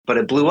but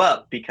it blew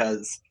up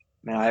because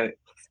man,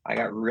 I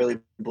got really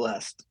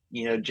blessed.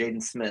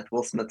 Jaden Smith,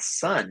 Will Smith's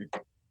son.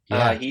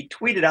 Yeah. He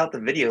tweeted out the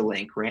video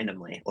link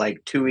randomly,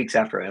 like 2 weeks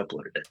after I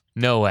uploaded it.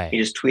 No He way.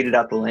 just tweeted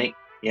out the link.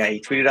 Yeah,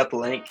 he tweeted out the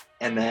link,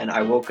 and then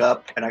I woke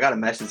up and I got a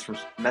message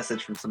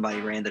from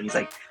somebody random. He's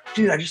like,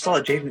 "Dude, I just saw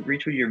Jaden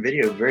retweet your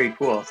video. Very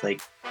cool." I was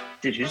like,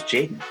 "Dude, who's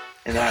Jaden?"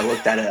 And then I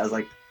looked at it. I was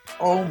like,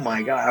 "Oh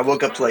my god!" I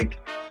woke up to like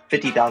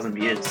 50,000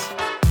 views.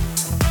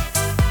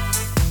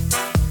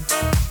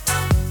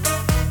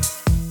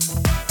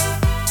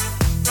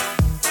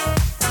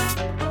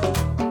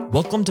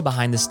 Welcome to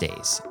Behind the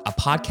Stays, a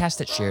podcast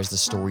that shares the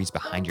stories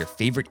behind your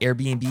favorite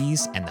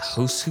Airbnbs and the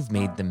hosts who've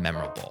made them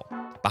memorable.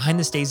 Behind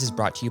the Stays is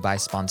brought to you by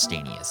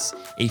Spontaneous,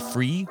 a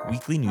free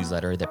weekly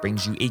newsletter that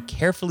brings you a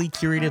carefully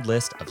curated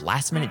list of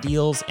last-minute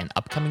deals and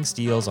upcoming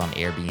steals on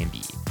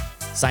Airbnb.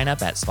 Sign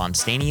up at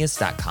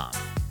spontaneous.com.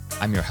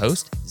 I'm your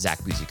host,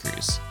 Zach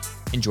Boozy-Cruz.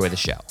 Enjoy the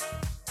show.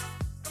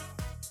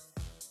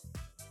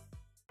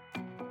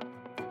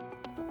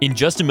 In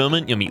just a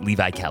moment, you'll meet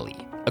Levi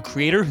Kelly, a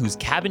creator whose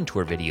cabin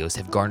tour videos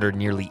have garnered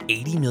nearly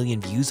 80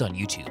 million views on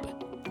YouTube.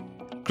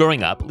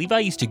 Growing up, Levi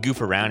used to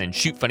goof around and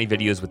shoot funny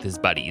videos with his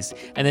buddies,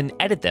 and then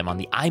edit them on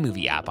the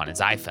iMovie app on his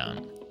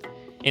iPhone.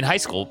 In high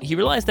school, he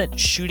realized that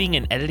shooting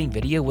and editing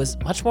video was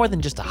much more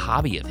than just a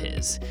hobby of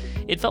his.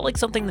 It felt like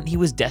something that he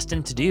was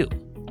destined to do.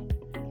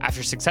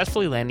 After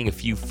successfully landing a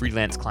few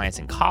freelance clients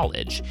in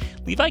college,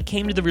 Levi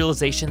came to the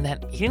realization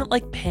that he didn't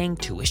like paying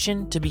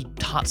tuition to be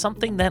taught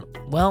something that,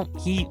 well,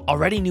 he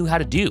already knew how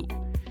to do.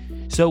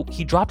 So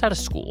he dropped out of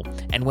school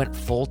and went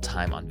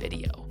full-time on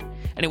video.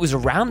 And it was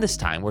around this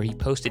time where he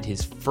posted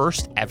his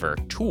first ever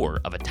tour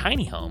of a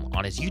tiny home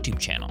on his YouTube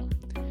channel.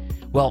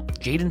 Well,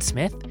 Jaden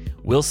Smith,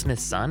 Will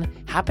Smith's son,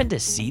 happened to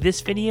see this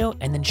video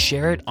and then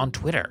share it on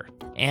Twitter.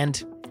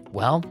 And,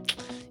 well,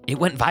 it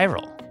went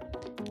viral.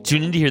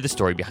 Tune in to hear the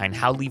story behind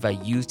how Levi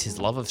used his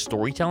love of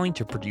storytelling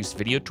to produce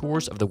video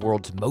tours of the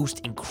world's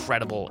most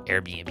incredible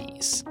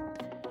Airbnbs.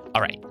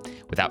 All right,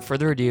 without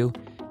further ado,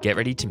 get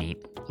ready to meet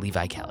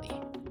Levi Kelly.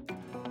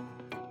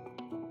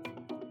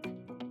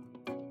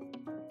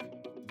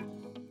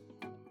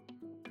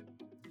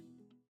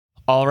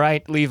 All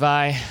right,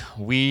 Levi,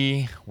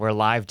 we're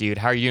live, dude.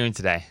 How are you doing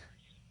today?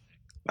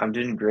 I'm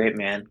doing great,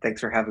 man.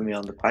 Thanks for having me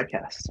on the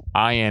podcast.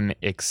 I am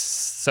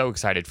so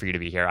excited for you to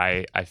be here.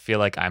 I feel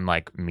like I'm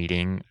like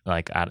meeting,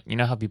 like, you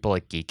know how people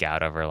like geek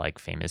out over like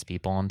famous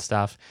people and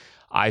stuff?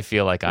 I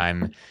feel like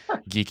I'm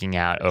geeking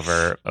out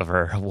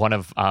over one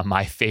of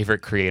my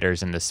favorite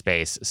creators in the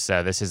space.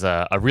 So this is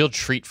a real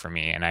treat for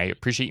me, and I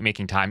appreciate you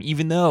making time,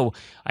 even though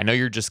I know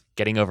you're just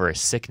getting over a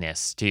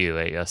sickness too,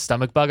 a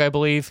stomach bug, I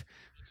believe.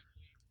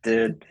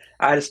 Dude,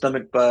 I had a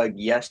stomach bug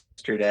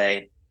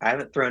yesterday. I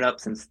haven't thrown up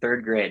since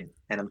third grade,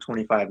 and I'm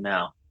 25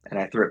 now, and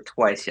I threw up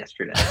twice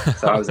yesterday.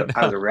 So I Oh was a,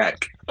 I no. was a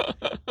wreck,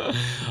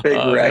 big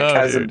Oh wreck. no,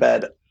 I was in dude.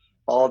 bed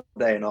all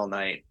day and all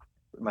night.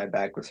 My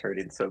back was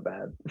hurting so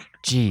bad.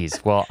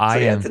 Jeez. Well, So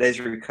yeah,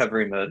 today's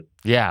recovery mode.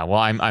 yeah, well,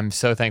 I'm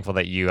so thankful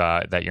that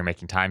you're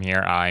making time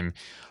here. I'm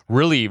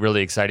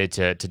really excited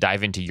to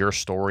dive into your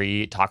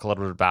story, talk a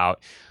little bit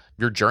about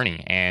your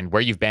journey and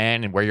where you've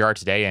been and where you are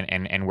today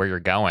and where you're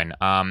going.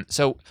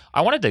 So I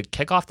wanted to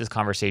kick off this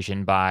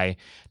conversation by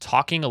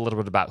talking a little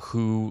bit about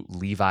who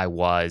Levi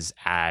was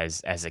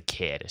as a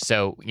kid.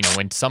 So, you know,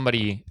 when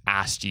somebody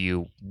asked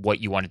you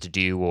what you wanted to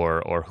do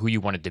or who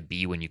you wanted to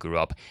be when you grew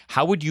up,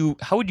 how would you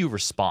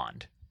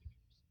respond?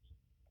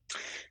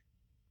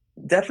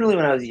 Definitely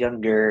when I was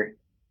younger,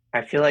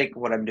 I feel like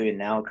what I'm doing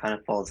now kind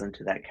of falls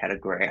into that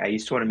category. I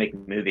used to want to make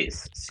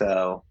movies.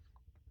 So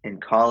in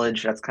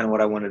college, that's kind of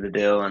what I wanted to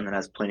do. And then I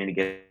was planning to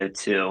get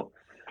to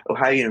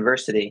Ohio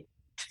University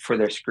for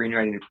their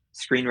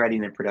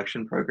screenwriting and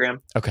production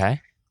program.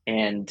 Okay.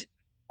 And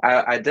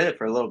I did it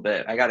for a little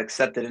bit. I got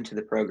accepted into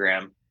the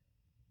program,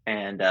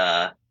 and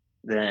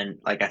then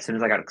like as soon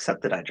as I got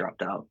accepted, I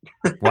dropped out,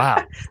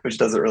 Wow. which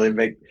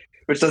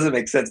doesn't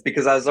make sense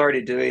because I was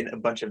already doing a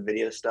bunch of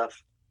video stuff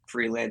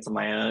freelance on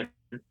my own,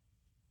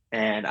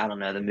 and I don't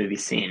know the movie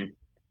scene.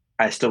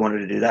 I still wanted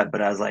to do that,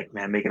 but I was like,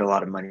 man, I'm making a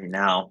lot of money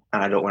now,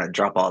 and I don't want to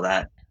drop all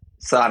that.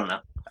 So I don't know.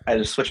 I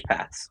just switched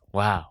paths.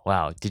 Wow.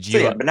 Did So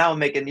you yeah, but now I'm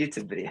making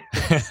YouTube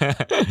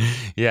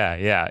videos.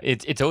 Yeah.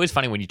 It's always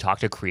funny when you talk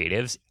to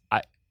creatives.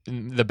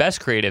 The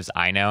best creatives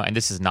I know, and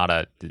this is not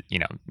a, you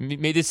know,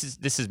 maybe this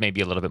is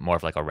maybe a little bit more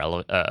of like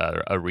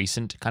a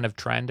recent kind of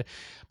trend,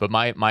 but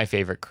my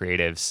favorite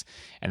creatives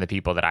and the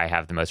people that I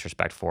have the most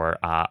respect for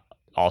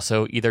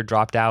also either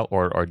dropped out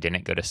or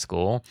didn't go to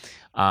school.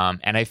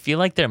 And I feel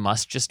like there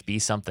must just be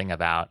something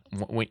about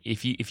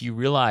if you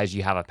realize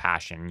you have a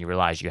passion, you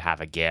realize you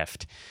have a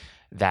gift,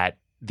 that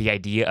the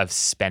idea of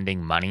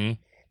spending money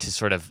to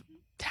sort of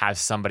have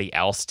somebody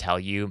else tell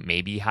you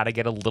maybe how to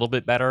get a little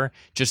bit better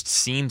just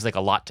seems like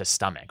a lot to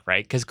stomach,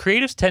 right? Because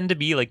creatives tend to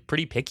be like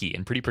pretty picky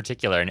and pretty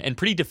particular and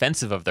pretty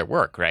defensive of their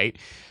work, right?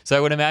 So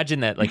I would imagine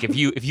that like if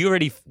you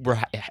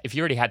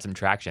already had some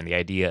traction, the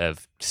idea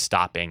of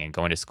stopping and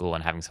going to school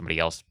and having somebody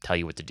else tell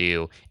you what to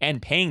do and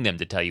paying them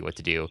to tell you what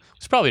to do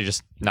was probably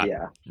just not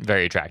Yeah.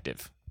 very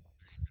attractive.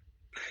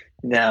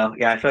 No,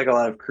 yeah, I feel like a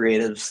lot of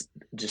creatives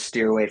just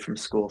steer away from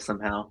school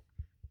somehow.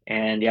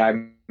 And yeah, I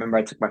remember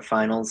I took my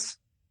finals.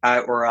 I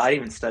didn't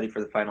even study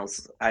for the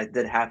finals. I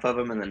did half of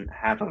them, and then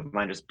half of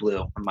mine just blew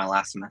on my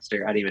last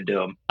semester. I didn't even do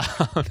them.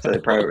 Oh So they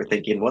probably were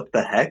thinking, "What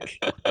the heck?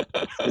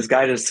 This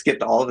guy just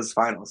skipped all of his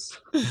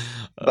finals." no.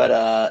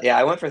 But yeah,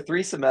 I went for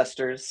 3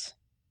 semesters,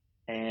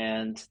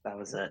 and that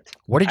was it.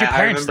 What did your I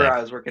parents remember think?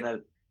 I was working at.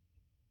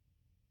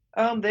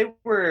 They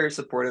were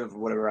supportive of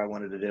whatever I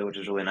wanted to do, which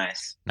was really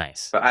nice.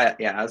 Nice. But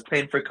yeah, I was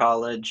paying for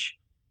college.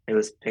 It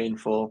was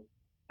painful,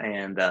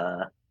 and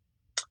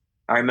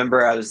I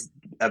remember I was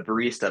a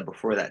barista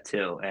before that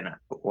too. And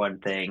one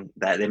thing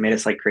that they made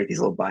us like create these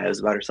little bios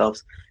about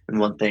ourselves, and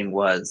one thing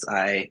was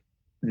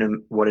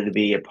wanted to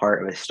be a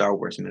part of a Star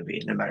Wars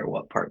movie, no matter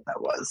what part that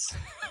was.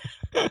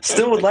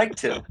 Still would like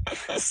to,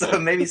 so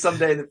maybe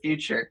someday in the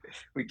future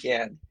we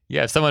can.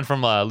 Yeah, if someone from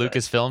But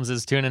Lucasfilms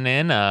is tuning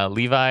in,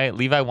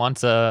 Levi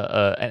wants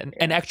an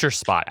yeah, extra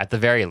spot at the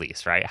very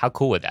least, right? How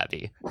cool would that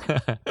be?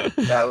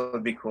 that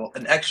would be cool.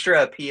 An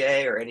extra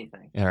PA or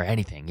anything. Or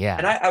anything, And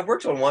yeah. I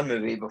worked on one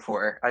movie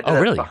before. I Oh, did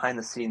a really? behind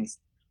the scenes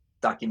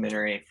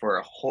documentary for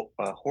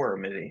a horror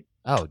movie.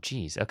 Oh,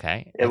 geez.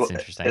 Okay, It, that's it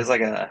interesting. was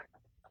like a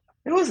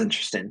It was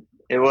interesting.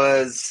 It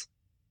wasn't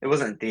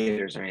in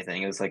theaters or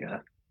anything. It was like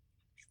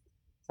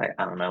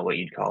I don't know what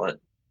you'd call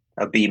it,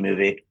 a B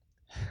movie,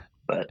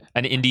 but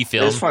An indie it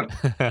was film.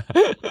 fun. An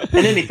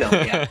indie film,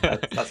 yeah,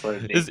 that's what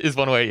it'd be. Is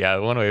one way, yeah,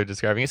 one way of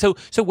describing it. So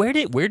where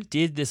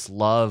did this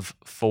love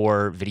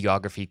for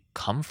videography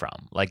come from?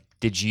 Like,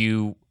 did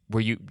you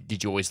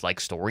always like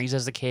stories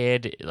as a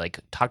kid? Like,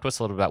 talk to us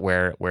a little bit about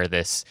where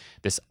this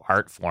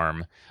art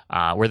form,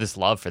 where this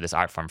love for this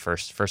art form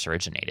first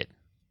originated.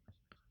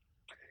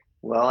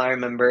 Well, I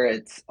remember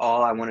it's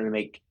all I wanted to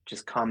make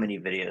just comedy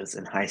videos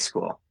in high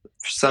school.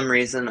 For some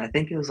reason, I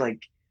think it was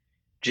like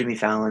Jimmy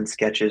Fallon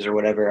sketches or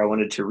whatever. I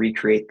wanted to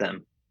recreate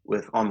them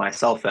with on my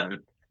cell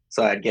phone.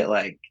 So I'd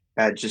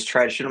just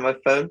try to shoot on my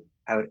phone.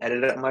 I would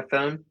edit it on my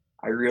phone.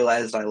 I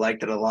realized I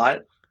liked it a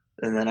lot,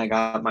 and then I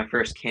got my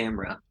first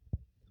camera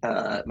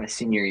my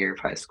senior year of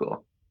high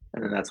school,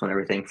 and then that's when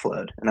everything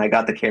flowed. And I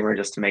got the camera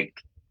just to make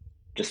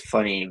just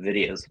funny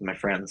videos with my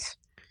friends.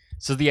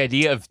 So the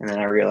idea of And then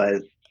I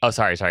realized, oh,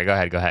 sorry, go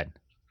ahead.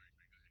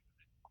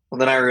 well,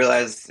 then I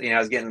realized, I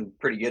was getting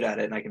pretty good at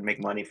it, and I could make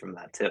money from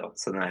that too.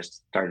 So then I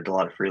started a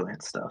lot of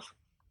freelance stuff.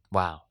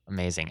 Wow,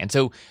 amazing. And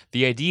so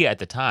the idea at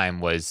the time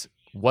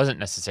wasn't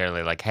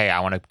necessarily like, hey, I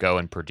want to go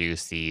and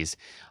produce these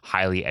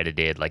highly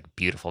edited, like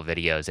beautiful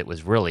videos. It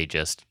was really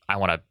just I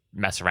want to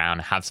mess around,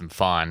 have some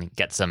fun,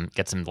 get some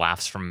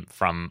laughs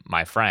from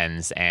my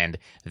friends, and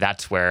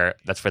that's where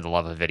the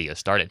love of video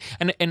started.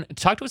 And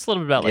talk to us a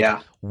little bit about like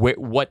Yeah,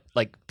 what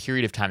like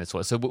period of time this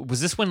was. So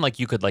was this when like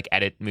you could like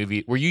edit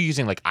movie? Were you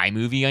using like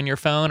iMovie on your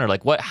phone, or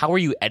like what? How were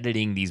you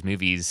editing these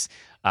movies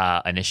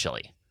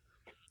initially?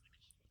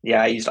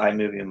 yeah, I used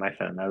iMovie on my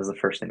phone. That was the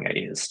first thing I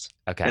used,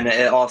 and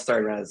Okay. it all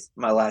started when I was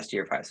my last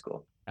year of high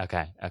school.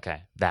 Okay.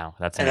 Wow,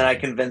 that's And then I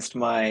amazing. convinced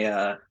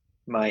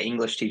my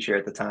English teacher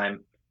at the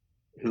time,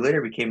 who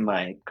later became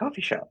my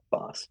coffee shop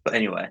boss. But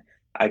anyway,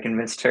 I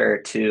convinced her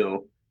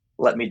to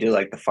let me do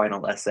like the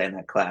final essay in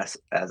that class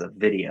as a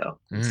video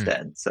Mm.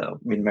 instead. So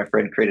me and my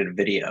friend created a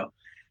video.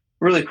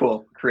 Really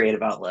cool,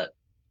 creative outlet.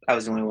 I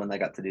was the only one that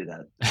got to do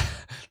that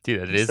Dude,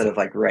 that instead is of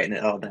like writing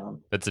it all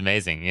down. that's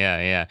amazing.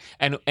 Yeah.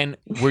 And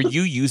were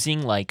you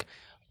using like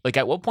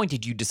at what point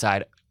did you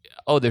decide,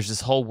 oh, there's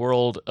this whole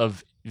world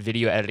of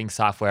video editing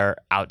software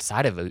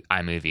outside of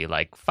iMovie,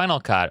 like Final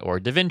Cut or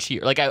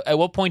DaVinci? Like at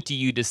what point do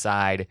you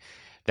decide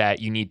that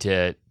you need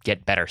to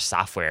get better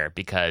software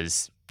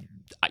because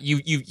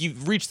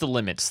you've reached the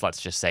limits,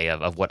 let's just say,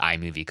 of what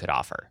iMovie could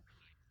offer?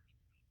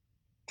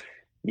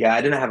 Yeah,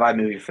 I didn't have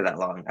iMovie for that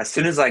long. As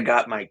soon as I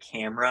got my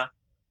camera,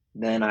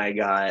 then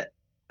I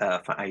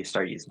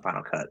started using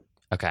Final Cut.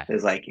 Okay. It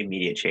was like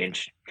immediate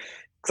change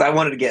because I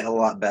wanted to get a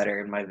lot better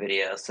in my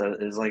video. So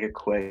it was like a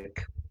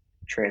quick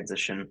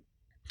transition.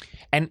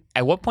 And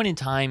at what point in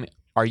time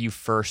are you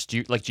first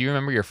do you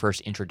remember your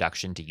first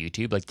introduction to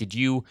YouTube? Like did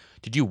you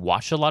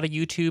watch a lot of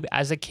YouTube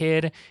as a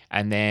kid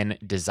and then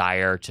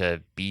desire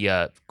to be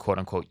a quote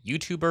unquote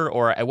YouTuber?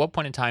 Or at what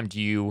point in time do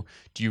you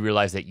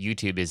realize that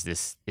YouTube is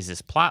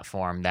this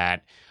platform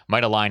that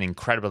might align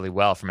incredibly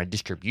well from a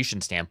distribution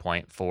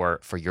standpoint for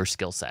your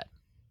skill set?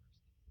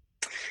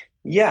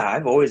 Yeah,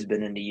 I've always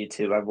been into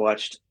YouTube. I've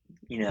watched,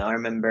 I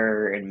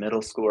remember in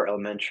middle school or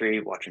elementary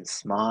watching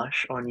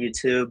Smosh on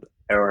YouTube,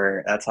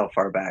 or that's how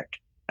far back.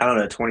 I don't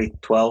know,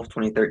 2012,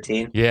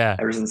 2013. Yeah.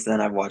 Ever since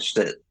then, I've watched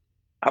it.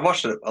 I've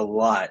watched it a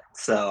lot.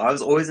 So I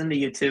was always into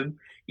YouTube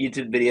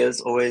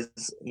videos, always,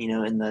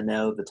 in the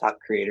know of the top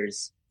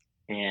creators.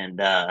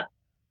 And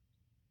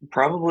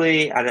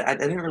probably, I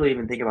didn't really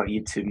even think about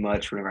YouTube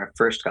much whenever I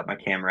first got my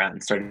camera out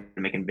and started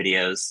making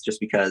videos, just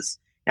because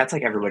that's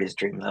like everybody's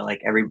dream though.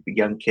 Like every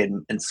young kid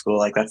in school,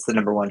 like that's the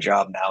number one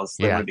job now is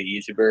they want Yeah. to be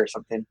a YouTuber or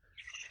something.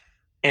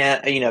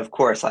 And of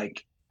course,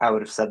 like I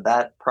would have said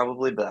that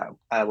probably, but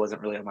I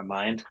wasn't really on my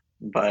mind.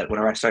 But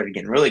whenever I started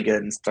getting really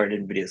good and started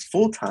doing videos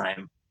full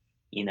time,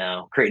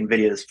 creating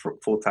videos for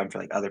full time for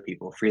like other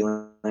people,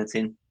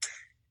 freelancing.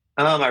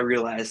 I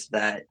realized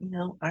that,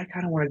 I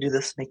kind of want to do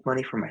this, make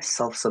money for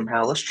myself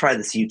somehow. Let's try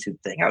this YouTube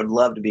thing. I would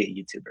love to be a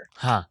YouTuber.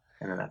 Huh.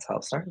 And then that's how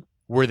it started.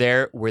 Were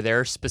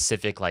there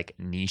specific like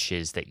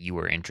niches that you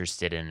were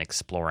interested in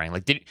exploring?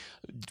 Like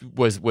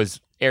was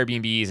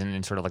Airbnbs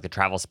and sort of like the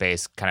travel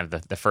space kind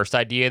of the first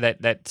idea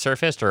that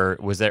surfaced, or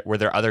were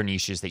there other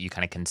niches that you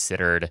kind of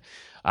considered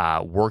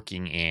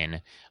working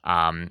in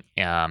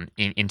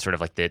sort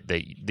of like the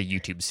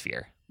YouTube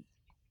sphere?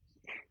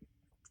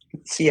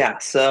 So yeah,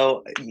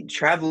 so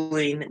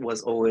traveling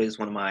was always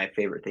one of my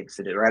favorite things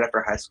to do. Right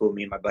after high school,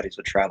 me and my buddies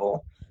would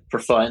travel for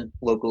fun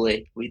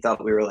locally. We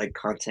thought we were like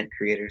content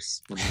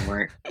creators when we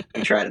weren't.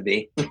 We try to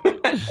be,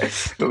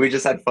 but we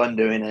just had fun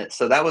doing it.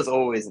 So that was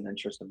always an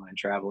interest of mine,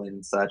 traveling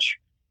and such.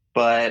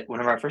 But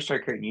whenever I first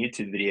started creating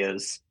YouTube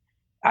videos,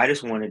 I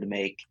just wanted to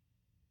make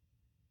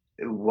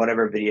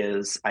whatever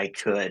videos I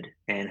could,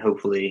 and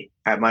hopefully,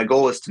 my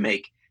goal was to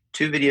make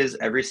 2 videos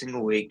every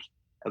single week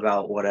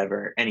about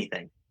whatever,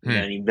 anything. Hmm.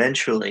 And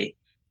eventually,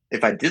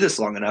 if I do this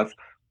long enough,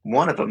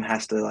 one of them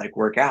has to like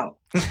work out.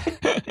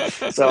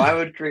 So I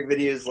would create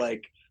videos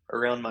like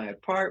around my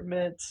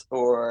apartment,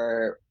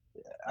 or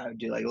I would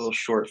do like little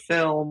short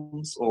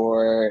films,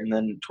 and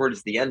then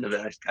towards the end of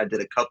it, I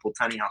did a couple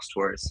tiny house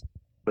tours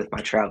with my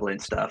traveling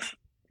stuff,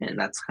 and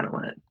that's kind of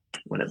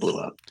when it blew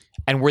up.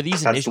 And were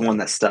these That's the initial? one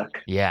that stuck.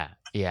 Yeah,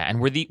 yeah. And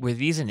were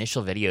these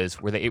initial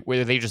videos, were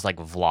they just like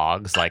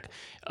vlogs, like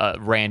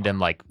random,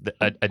 like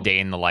a day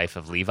in the life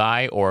of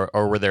Levi, or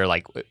were there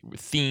like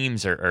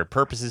themes or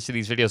purposes to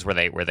these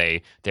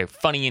videos? They're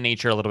funny in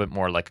nature, a little bit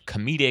more like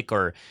comedic,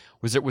 or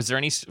was there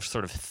any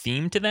sort of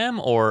theme to them,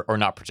 or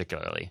not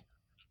particularly?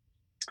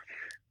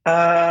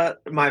 My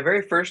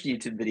very first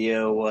YouTube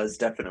video was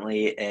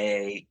definitely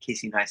a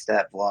Casey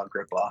Neistat vlog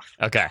ripoff,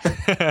 Okay.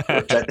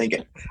 which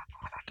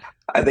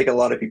I think a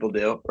lot of people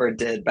do or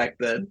did back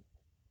then.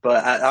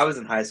 But I was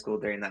in high school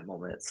during that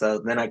moment, so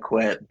then I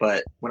quit.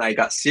 But when I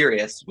got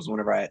serious was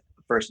whenever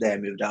the first day I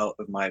moved out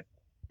of my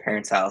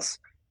parents' house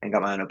and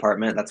got my own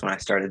apartment. That's when I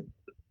started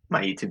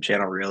my YouTube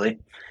channel, really.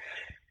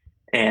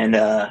 And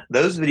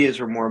those videos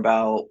were more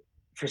about.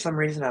 For some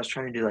reason, I was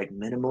trying to do like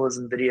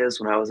minimalism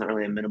videos when I wasn't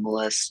really a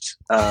minimalist.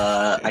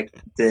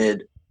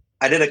 Did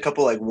I did a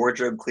couple like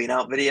wardrobe clean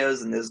out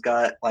videos, and those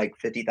got like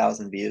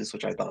 50,000 views,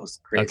 which I thought was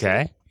crazy.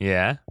 Okay.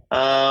 Yeah.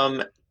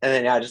 And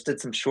then yeah, I just did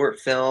some short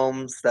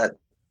films that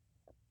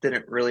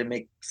didn't really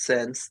make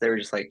sense. They were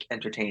just like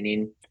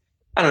entertaining.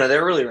 I don't know. They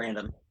were really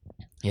random.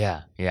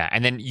 Yeah. Yeah.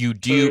 And then you So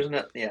do there's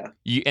no, yeah.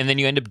 and then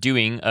you end up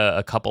doing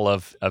a couple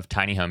of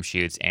tiny home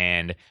shoots,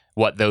 and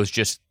what those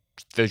just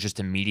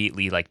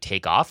immediately like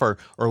take off, or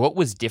what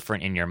was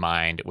different in your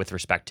mind with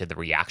respect to the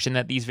reaction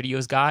that these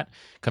videos got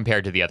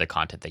compared to the other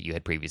content that you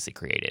had previously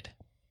created?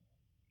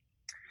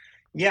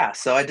 Yeah,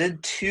 so I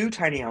did 2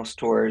 tiny house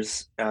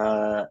tours,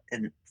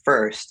 and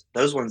first,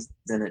 those ones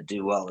didn't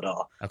do well at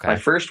all. My Okay.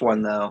 first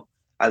one though,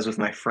 I was with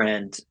my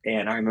friend,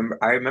 and I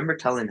remember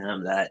telling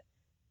him that,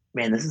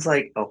 man, this is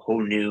like a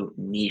whole new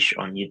niche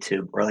on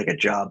YouTube, or like a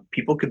job.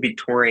 People could be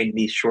touring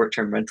these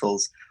short-term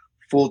rentals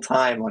full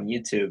time on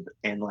YouTube,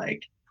 and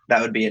like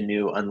that would be a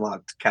new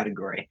unlocked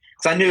category.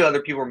 Because I knew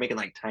other people were making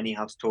like tiny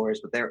house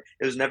tours, but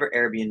it was never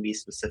Airbnb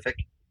specific.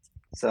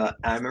 So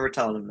I remember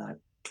telling him that.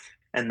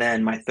 And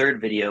then my third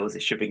video was a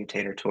shipping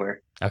container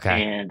tour,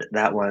 Okay. and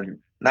that one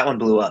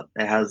blew up.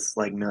 It has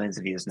like millions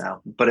of views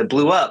now, but it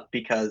blew up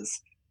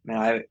because,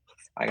 man,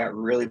 I got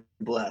really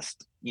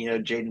blessed.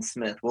 Jaden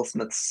Smith, Will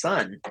Smith's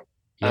son,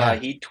 Yeah.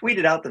 he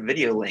tweeted out the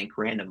video link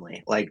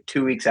randomly, like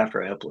 2 weeks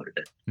after I uploaded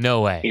it. No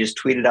He way. just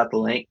tweeted out the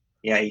link.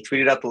 Yeah, he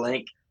tweeted out the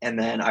link, and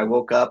then I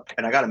woke up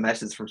and I got a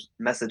message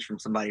from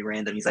somebody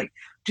random. He's like,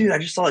 "Dude, I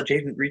just saw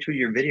Jaden retweet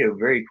your video.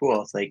 Very cool." I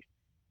was like,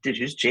 "Dude,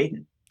 who's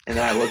Jaden?" And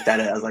then I looked at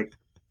it. I was like,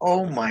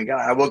 "Oh my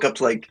god!" I woke up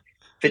to like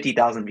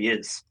 50,000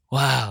 views.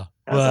 Wow.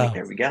 I was like, Wow.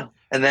 "There we go."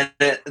 And then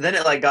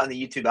it like got in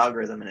the YouTube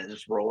algorithm, and it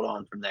just rolled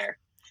on from there.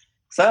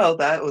 So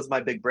that was my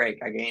big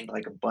break. I gained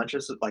like a bunch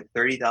of like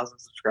 30,000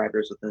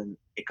 subscribers within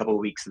a couple of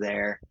weeks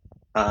there.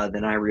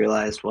 Then I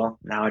realized, well,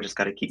 now I just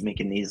got to keep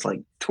making these like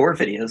tour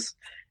videos,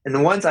 and the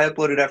ones I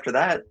uploaded after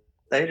that,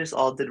 they just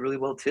all did really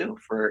well too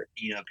for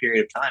a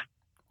period of time.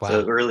 So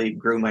it Wow. really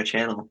grew my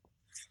channel.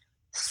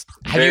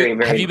 Have you Very, have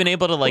you very been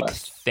able to like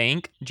blessed.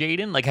 thank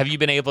Jaden? Like, have you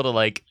been able to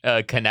like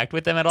connect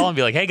with them at all and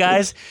be like, "Hey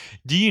guys,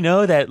 do you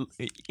know that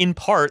in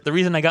part the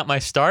reason I got my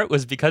start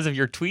was because of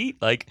your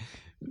tweet?" Like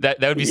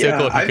that would be so cool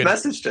Yeah, if you I've could.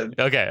 messaged him,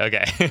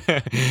 Okay,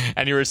 okay.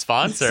 Any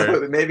response or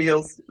so maybe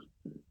he'll.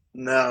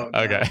 No,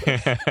 okay?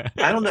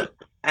 no, I don't know.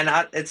 And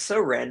it's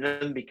so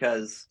random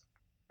because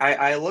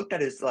I looked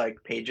at his like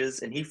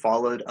pages, and he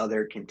followed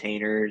other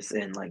containers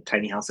and like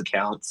tiny house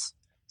accounts.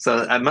 So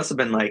it must have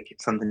been like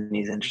something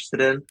he's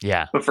interested in.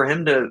 Yeah, But for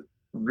him to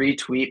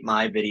retweet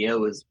my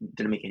video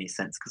didn't make any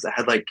sense because I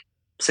had like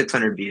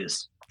 600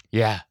 views,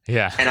 yeah,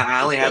 yeah. and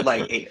I only had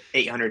like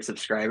 800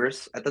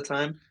 subscribers at the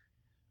time.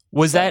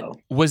 Was that So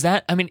was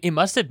that? I mean, it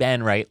must have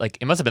been right. Like,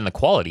 it must have been the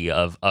quality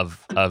of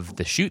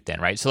the shoot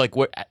then, right? So, like,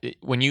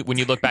 when you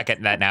look back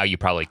at that now, you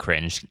probably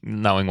cringe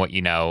knowing what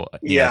you know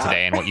yeah,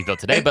 today and what you built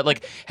today. But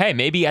like, hey,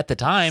 maybe at the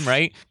time,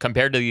 right,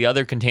 compared to the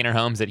other container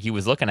homes that he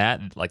was looking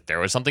at, like, there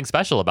was something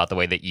special about the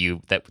way that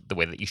you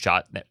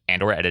shot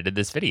and or edited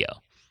this video.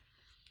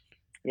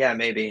 yeah,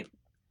 maybe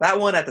that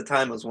one at the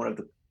time was one of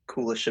the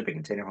coolest shipping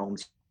container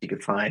homes you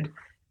could find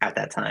at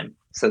that time.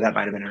 So that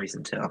might have been a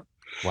reason too.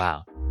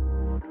 Wow.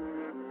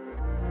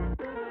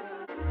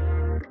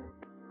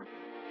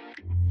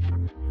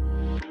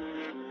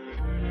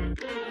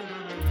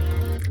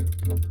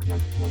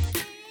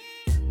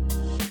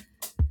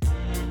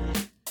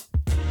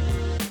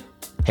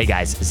 Hey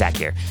guys, Zach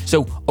here.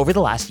 So, over the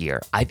last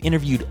year, I've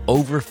interviewed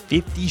over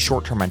 50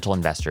 short-term rental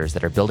investors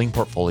that are building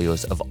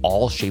portfolios of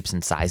all shapes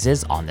and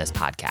sizes on this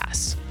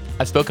podcast.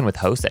 I've spoken with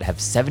hosts that have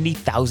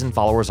 70,000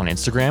 followers on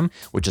Instagram,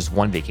 which is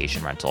one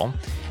vacation rental,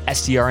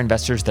 STR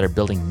investors that are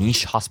building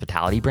niche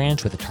hospitality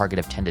brands with a target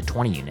of 10 to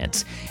 20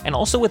 units, and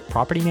also with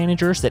property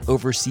managers that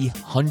oversee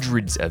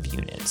hundreds of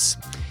units.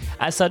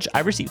 As such, I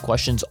receive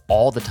questions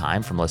all the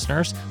time from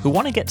listeners who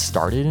want to get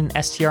started in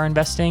STR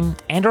investing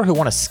and or who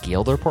want to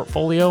scale their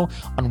portfolio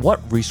on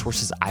what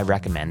resources I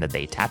recommend that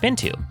they tap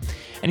into.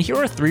 And here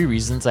are 3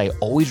 reasons I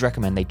always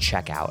recommend they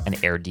check out an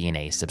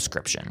AirDNA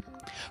subscription.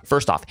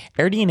 First off,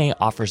 AirDNA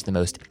offers the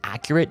most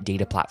accurate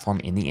data platform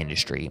in the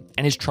industry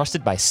and is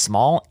trusted by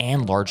small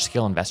and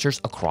large-scale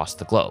investors across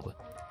the globe.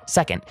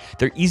 Second,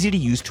 their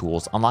easy-to-use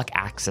tools unlock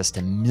access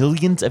to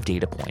millions of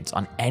data points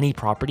on any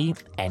property,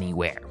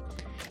 anywhere.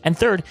 And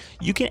third,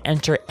 you can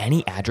enter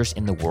any address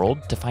in the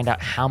world to find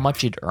out how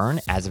much you'd earn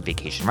as a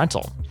vacation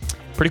rental.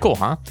 Pretty cool,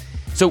 huh?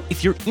 So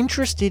if you're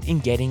interested in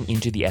getting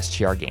into the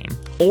STR game,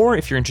 or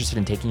if you're interested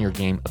in taking your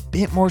game a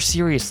bit more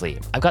seriously,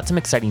 I've got some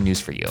exciting news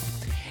for you.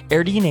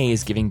 AirDNA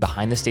is giving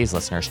Behind the Stays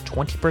listeners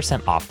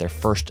 20% off their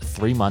first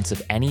 3 months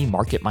of any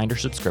MarketMinder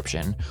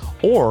subscription,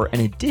 or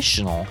an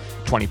additional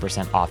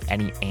 20% off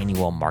any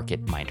annual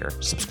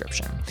MarketMinder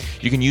subscription.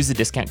 You can use the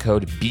discount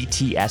code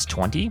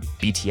BTS20,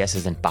 BTS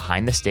is in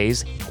Behind the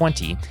Stays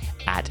 20,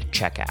 at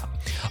checkout.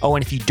 Oh,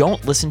 and if you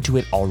don't listen to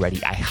it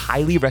already, I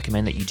highly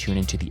recommend that you tune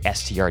into the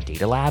STR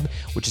Data Lab,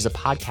 which is a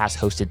podcast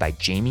hosted by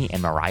Jamie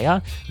and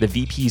Mariah, the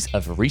VPs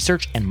of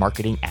Research and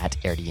Marketing at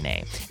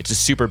AirDNA. It's a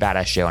super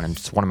badass show, and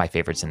it's one of my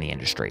favorites in the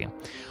industry.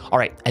 All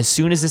right, as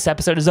soon as this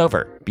episode is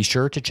over, be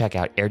sure to check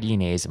out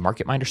AirDNA's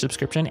MarketMinder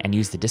subscription and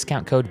use the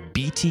discount code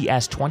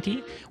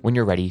BTS20 when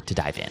you're ready to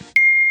dive in.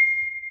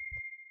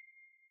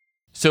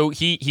 So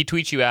he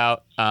tweets you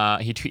out.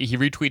 He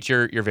retweets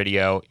your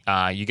video.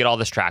 You get all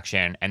this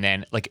traction, and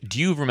then like, do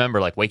you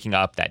remember like waking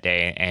up that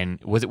day? And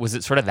was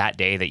it sort of that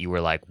day that you were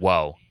like,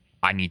 "Whoa,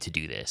 I need to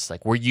do this"?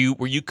 Like, were you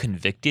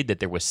convicted that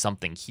there was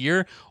something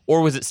here,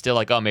 or was it still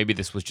like, "Oh, maybe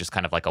this was just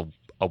kind of like a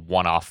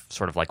one-off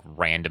sort of like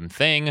random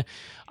thing.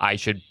 I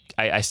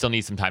still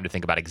need some time to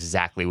think about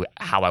exactly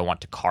how I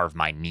want to carve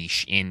my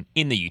niche in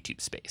the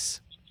YouTube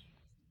space."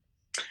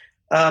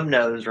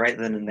 No, it was right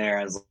then and there.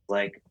 I was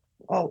like,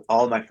 all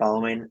of my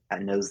following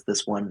knows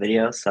this one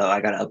video, so I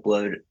got to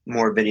upload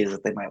more videos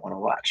that they might want to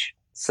watch.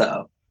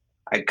 So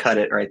I cut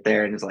it right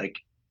there and was like,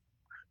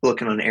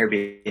 looking on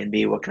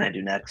Airbnb, what can I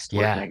do next?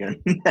 Where Yeah. can I go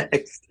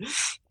next?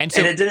 And so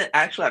And it didn't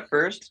actually at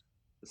first.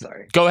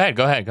 Sorry. Go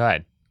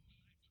ahead.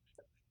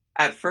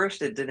 At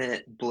first, it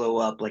didn't blow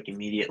up like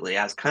immediately.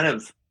 I was kind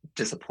of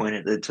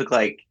disappointed. It took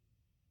like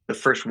the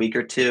first week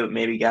or two,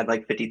 maybe got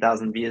like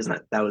 50,000 views, and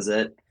that was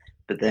it.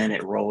 But then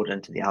it rolled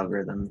into the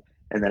algorithm,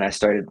 and then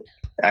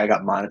I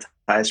got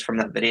monetized from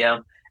that video,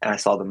 and I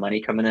saw the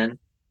money coming in.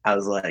 I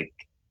was like,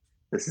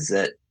 this is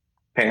it.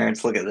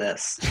 Parents, look at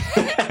this.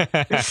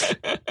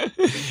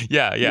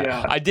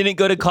 Yeah. I didn't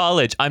go to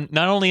college. I'm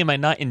not only am I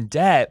not in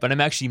debt, but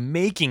I'm actually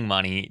making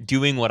money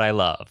doing what I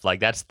love. Like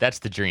that's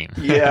the dream.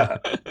 Yeah.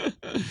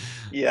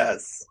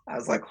 Yes. I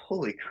was like,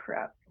 holy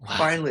crap. Wow.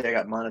 Finally, I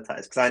got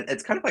monetized, because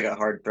it's kind of like a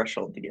hard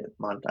threshold to get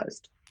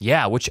monetized.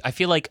 Yeah, which I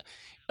feel like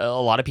a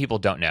lot of people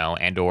don't know,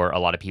 and or a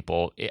lot of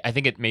people, I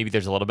think maybe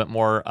there's a little bit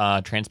more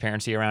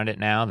transparency around it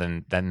now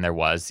than there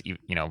was,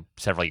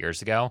 several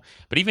years ago.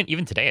 But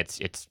even today,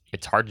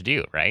 it's hard to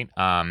do, right?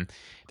 I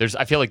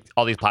feel like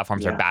all these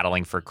platforms are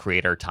battling for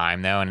creator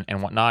time though,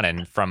 and whatnot.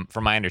 And from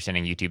my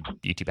understanding,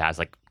 YouTube has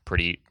like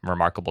pretty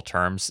remarkable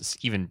terms,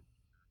 even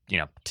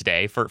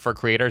today for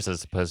creators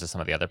as opposed to some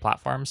of the other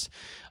platforms.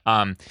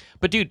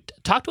 But dude,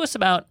 talk to us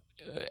about.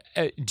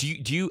 Do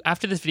you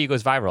after this video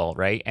goes viral,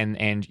 right,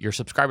 and your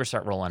subscribers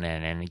start rolling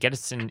in and get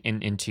us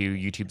into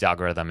YouTube's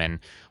algorithm and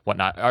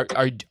whatnot,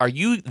 are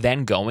you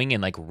then going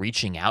and like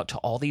reaching out to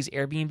all these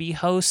Airbnb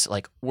hosts?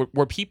 Like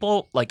were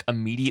people like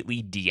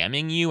immediately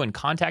DMing you and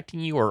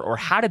contacting you, or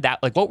how did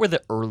that, like, what were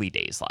the early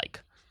days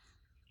like?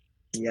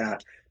 Yeah.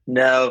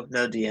 No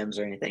DMs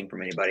or anything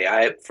from anybody.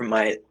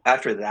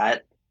 After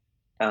that,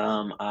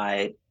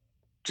 I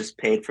just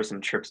paid for some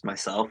trips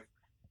myself.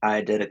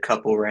 I did a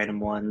couple random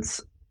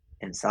ones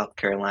in South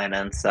Carolina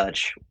and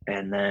such,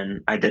 and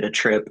then I did a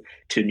trip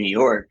to New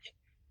York,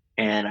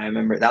 and I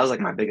remember that was like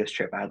my biggest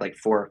trip. I had like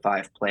 4 or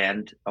 5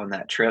 planned on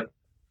that trip,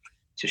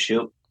 to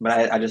shoot,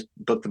 but I just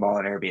booked them all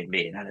on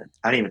Airbnb, and I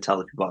didn't even tell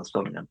the people I was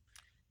filming them.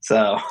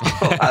 So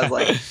I was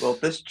like, well,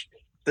 if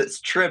this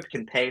trip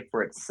can pay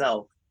for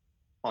itself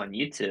on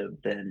YouTube,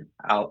 then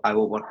I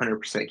will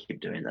 100% keep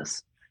doing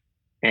this.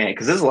 And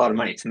because it was a lot of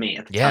money to me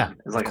at the Yeah, time,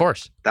 it was of like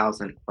course. like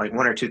 $1,000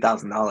 or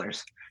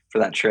 $2,000 for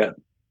that trip.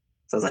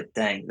 So I was like,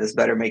 dang, this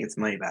better make its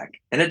money back,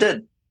 and it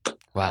did. I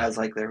Wow. was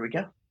like, there we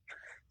go.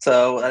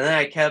 So and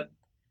then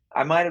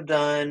I might have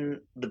done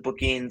the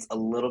bookings a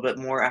little bit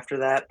more after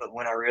that, but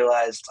when I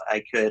realized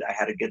I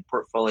had a good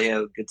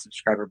portfolio, good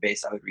subscriber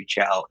base, I would reach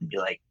out and be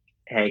like,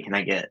 hey, can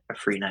I get a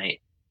free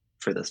night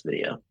for this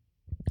video?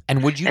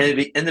 And would you? And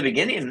in the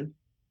beginning,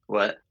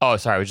 what? Oh,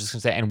 sorry. I was just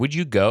gonna say. And would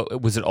you go?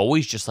 Was it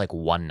always just like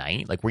one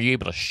night? Like, were you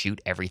able to shoot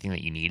everything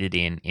that you needed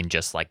in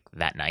just like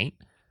that night?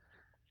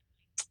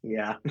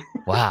 Yeah,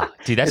 Wow,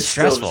 dude, that's it's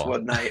still just stressful.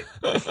 one night.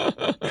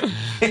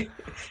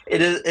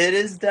 It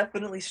is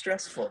definitely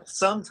stressful.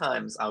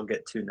 Sometimes I'll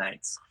get 2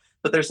 nights,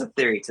 but there's a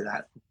theory to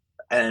that,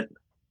 and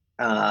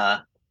uh,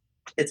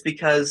 it's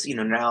because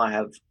now I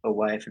have a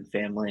wife and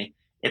family.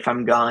 If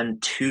I'm gone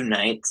 2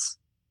 nights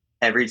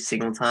every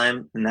single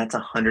time, then that's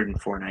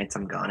 104 nights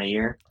I'm gone a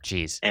year,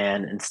 Jeez.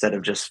 and instead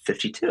of just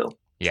 52, since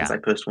Yeah. I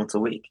post once a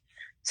week.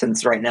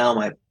 Since right now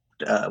my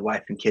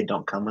wife and kid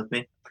don't come with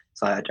me,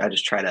 so I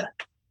just try to,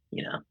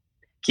 you know,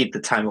 keep the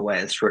time away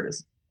as short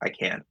as I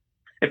can.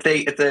 If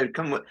they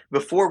come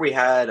before we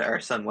had our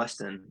son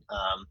Weston,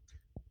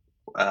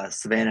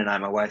 Savannah and I,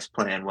 my wife's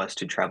plan was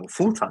to travel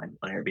full time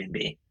on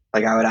Airbnb.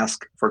 Like I would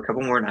ask for a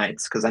couple more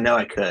nights because I know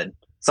I could.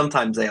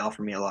 Sometimes they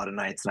offer me a lot of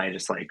nights, and I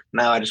just like,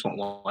 no, I just want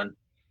one. And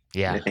they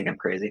Yeah. think I'm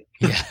crazy.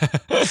 Yeah.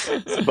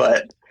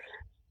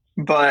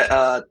 but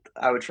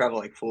I would travel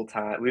like full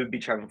time. We would be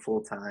traveling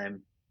full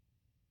time,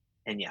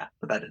 and yeah,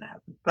 but that didn't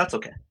happen. That's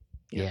okay.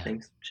 Yeah.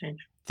 Things change.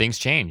 Things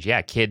change.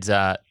 Yeah, kids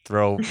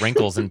throw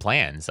wrinkles in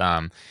plans.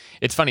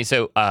 It's funny.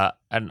 So,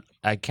 and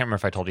I can't remember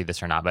if I told you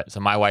this or not, but so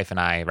my wife and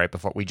I, right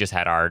before we just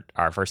had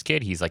our first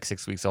kid, he's like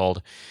 6 weeks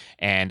old,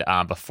 and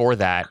before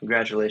that,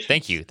 Congratulations.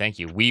 thank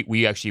you.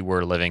 We actually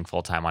were living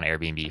full time on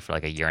Airbnb for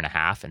like a year and a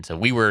half, and so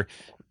we were,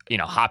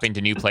 hopping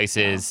to new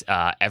places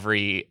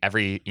every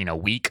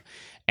week.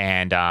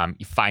 And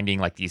finding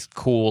like these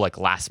cool like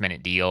last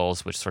minute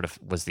deals, which sort of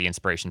was the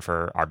inspiration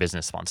for our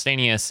business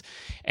Spontaneous.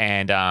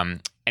 And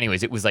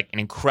anyways, it was like an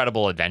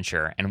incredible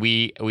adventure. And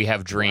we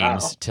have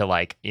dreams Wow. to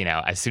like,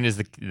 as soon as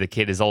the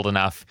kid is old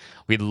enough,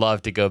 we'd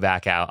love to go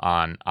back out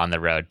on the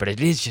road. But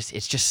it's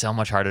just so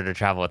much harder to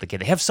travel with the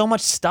kid. They have so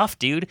much stuff,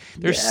 dude.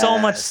 There's so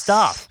much Yes.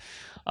 stuff.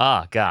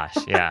 Oh gosh,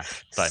 yeah.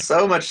 But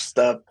So much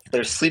stuff.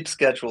 Their sleep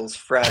schedule is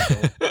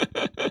fragile.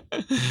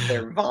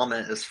 Their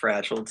vomit is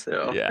fragile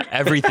too. yeah,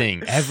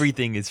 everything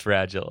is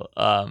fragile.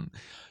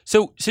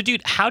 So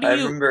dude, how do I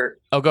you? remember.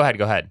 Oh, go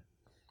ahead.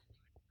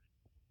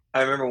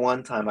 I remember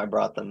one time I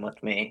brought them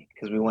with me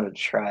because we wanted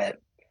to try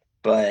it,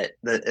 but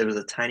it was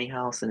a tiny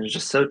house and it was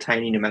just so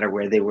tiny. No matter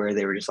where they were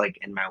just like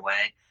in my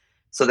way.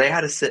 So they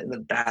had to sit in the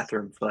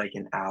bathroom for like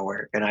an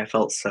hour, and I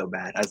felt so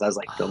bad as I was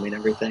like filming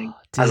everything.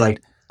 I was Dude.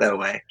 like, no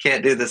way,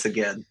 can't do this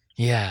again.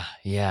 Yeah.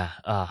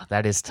 Oh,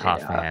 that is tough,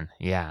 Yeah, man.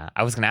 Yeah.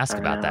 I was gonna ask I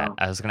about that. know.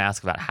 I was gonna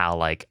ask about how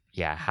like,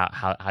 yeah,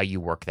 how you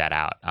work that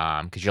out.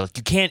 Because you're like,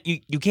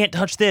 you can't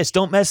touch this.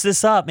 Don't mess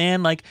this up,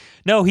 man. Like,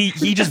 no, he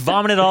just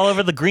vomited all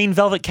over the green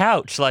velvet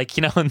couch. Like,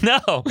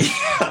 no.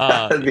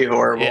 That'd be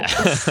horrible. Yeah.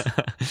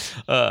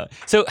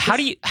 So how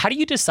do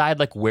you decide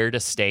like where to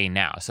stay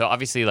now? So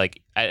obviously,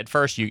 like at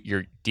first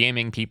you're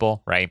DMing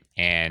people, right?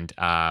 And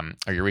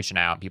or you're reaching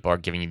out. People are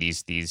giving you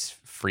these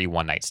free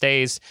one night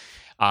stays.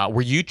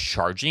 Were you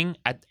charging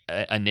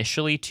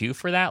initially too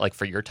for that, like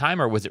for your time,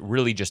 or was it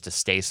really just a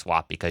stay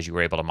swap because you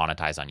were able to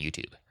monetize on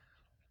YouTube?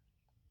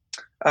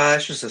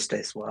 It's just a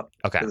stay swap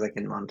Okay. because I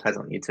can monetize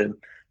on YouTube.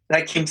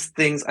 That keeps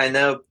things. I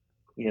know,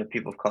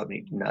 people have called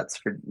me nuts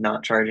for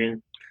not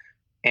charging,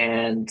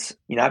 and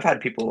I've had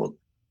people.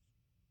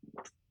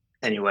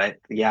 Anyway,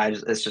 yeah,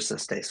 it's just a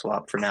stay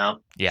swap for now.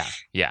 Yeah.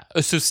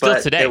 So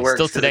But it works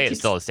still 'cause it today, it's keeps.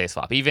 still a stay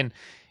swap. Even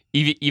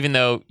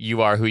though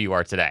you are who you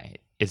are today,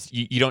 it's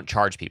you don't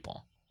charge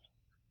people.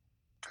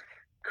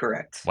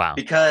 Correct. Wow.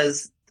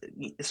 Because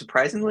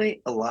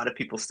surprisingly, a lot of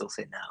people still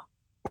say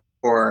no,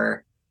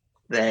 or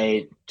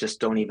they just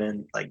don't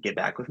even like get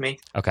back with me.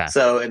 Okay.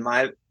 So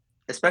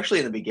especially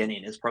in the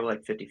beginning, it's probably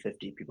like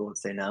 50-50 people would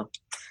say no.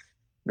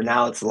 But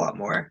now it's a lot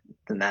more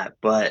than that.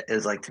 But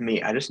it's like, to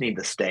me, I just need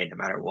to stay no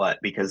matter what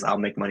because I'll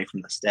make money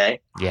from the stay.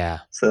 Yeah.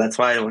 So that's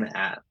why I don't want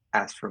to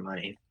ask for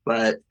money.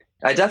 But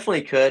I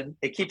definitely could.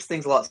 It keeps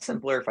things a lot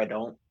simpler if I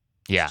don't.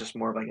 Yeah. It's just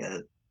more of like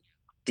a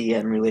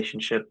DM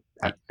relationship,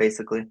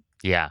 basically.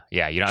 Yeah.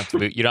 You don't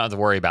have to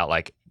worry about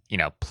like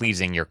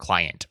pleasing your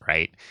client,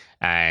 right?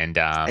 And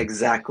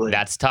Exactly.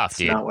 that's tough, It's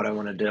dude. not what I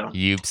want to do.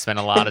 You spend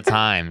a lot of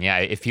time. Yeah.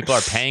 If people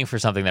are paying for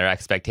something, their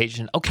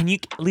expectation, oh,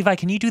 Levi,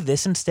 can you do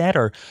this instead?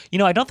 Or,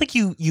 I don't think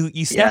you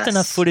snapped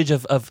enough Yes. footage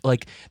of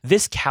like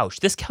this couch.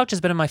 This couch has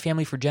been in my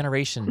family for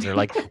generations. Or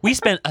like, we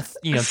spent,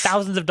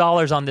 thousands of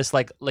dollars on this,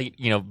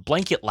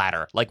 blanket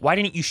ladder. Like, why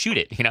didn't you shoot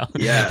it?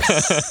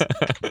 Yes.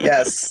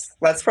 Yes.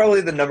 That's probably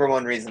the number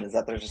one reason, is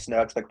that there's just no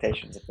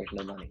expectations if there's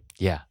no money.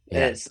 Yeah.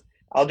 And Yeah.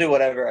 I'll do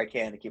whatever I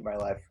can to keep my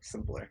life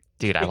simpler.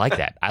 Dude, I like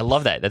that. I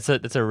love that. That's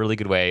a really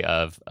good way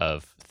of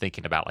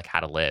thinking about like how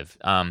to live.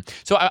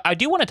 So I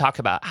do want to talk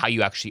about how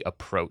you actually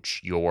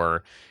approach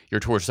your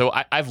tours. So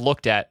I've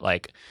looked at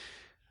like,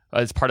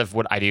 as part of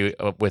what I do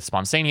with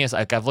Spontaneous,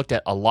 I've looked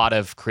at a lot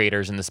of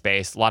creators in the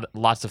space,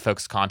 lots of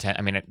folks' content.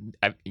 I mean,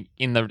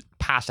 in the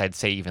past, I'd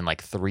say even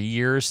like 3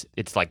 years,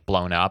 it's like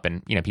blown up,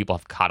 and people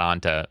have caught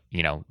on to.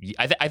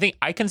 I think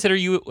I consider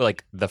you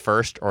like the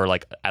first, or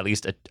like at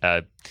least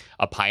a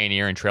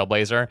pioneer and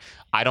trailblazer.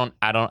 I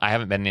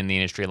haven't been in the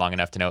industry long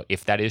enough to know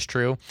if that is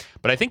true,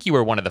 but I think you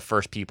were one of the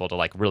first people to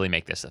like really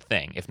make this a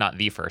thing, if not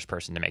the first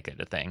person to make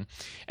it a thing.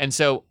 And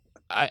so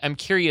I'm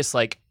curious,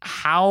 like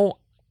how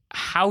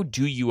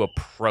do you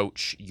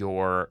approach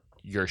your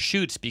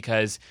shoots?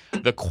 Because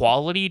the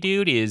quality,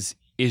 dude, is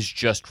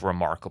just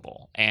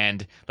remarkable.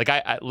 And like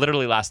I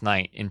literally last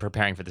night in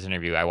preparing for this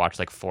interview, I watched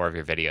like 4 of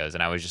your videos,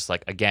 and I was just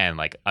like, again,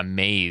 like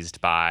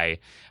amazed by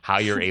how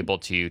you're able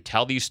to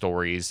tell these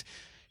stories,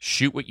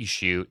 shoot what you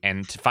shoot,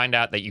 and to find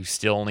out that you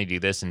still only do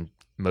this and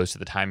most of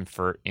the time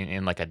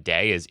in like a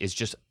day is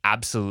just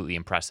absolutely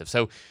impressive.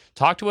 So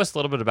talk to us a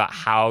little bit about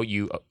how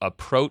you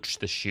approach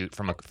the shoot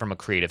from a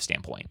creative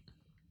standpoint.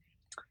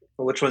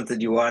 Which ones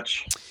did you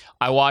watch?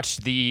 I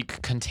watched the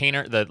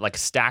container, the like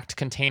stacked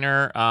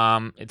container.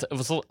 It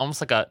was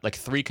almost like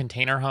 3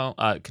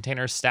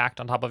 containers stacked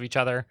on top of each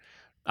other.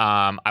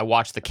 I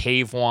watched the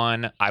cave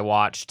one. I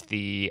watched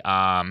the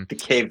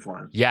cave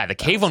one. Yeah, the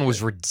cave one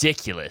was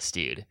ridiculous,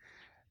 dude.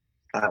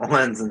 That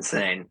one's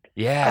insane.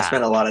 Yeah, I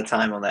spent a lot of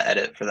time on the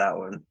edit for that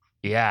one.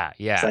 Yeah.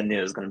 So I knew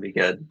it was going to be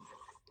good.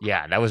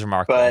 Yeah, that was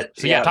remarkable. But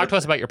so talk to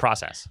us about your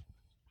process.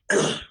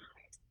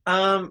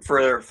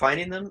 For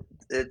finding them,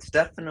 it's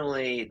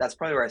definitely, that's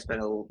probably where I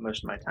spend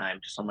most of my time,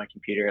 just on my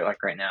computer,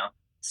 like right now,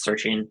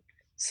 searching.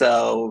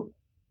 So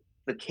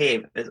the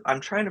cave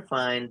I'm trying to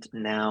find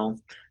now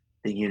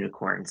the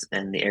unicorns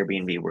in the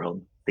Airbnb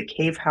world. The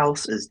cave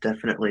house is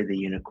definitely the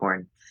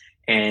unicorn,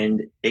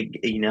 and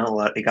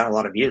it got a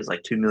lot of views,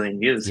 like 2 million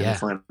views, and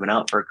it's only been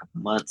out for a couple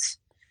months.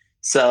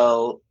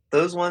 So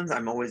those ones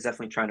I'm always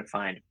definitely trying to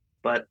find,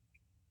 but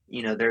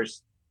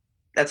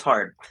that's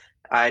hard.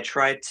 I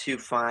try to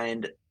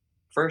find,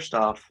 first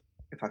off,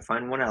 if I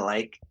find one I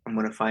like, I'm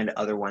going to find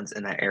other ones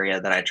in that area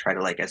that I try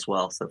to like as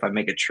well. So if I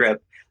make a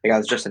trip, like I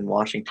was just in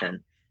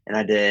Washington and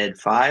I did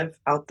 5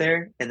 out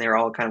there, and they're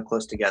all kind of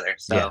close together.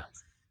 So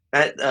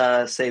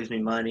that saves me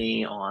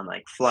money on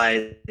like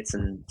flights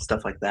and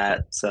stuff like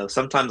that. So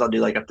sometimes I'll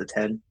do like up to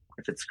 10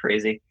 if it's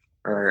crazy,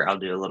 or I'll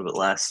do a little bit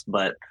less,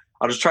 but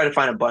I'll just try to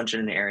find a bunch in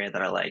an area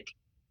that I like.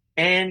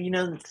 And,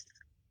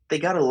 they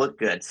got to look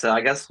good. So I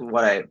guess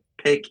what I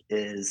pick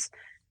is,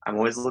 I'm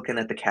always looking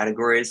at the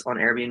categories on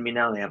Airbnb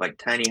now. They have like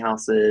tiny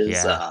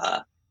houses,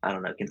 I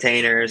don't know,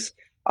 containers.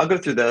 I'll go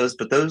through those,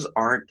 but those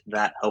aren't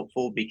that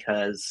helpful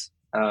because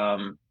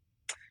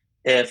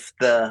if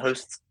the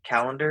host's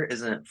calendar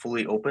isn't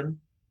fully open,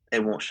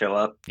 it won't show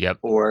up. Yep.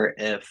 Or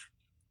if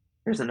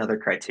there's another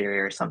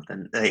criteria or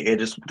something, it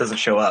just doesn't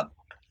show up,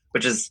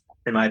 which is,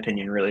 in my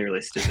opinion, really,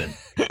 really stupid.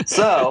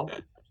 So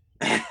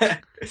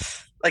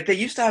like they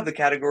used to have the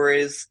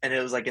categories, and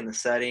it was like in the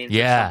settings or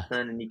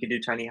something, and you could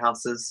do tiny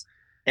houses.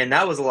 And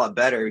that was a lot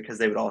better because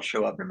they would all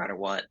show up no matter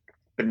what.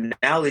 But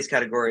now these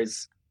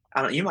categories,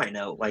 you might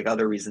know like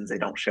other reasons they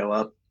don't show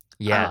up.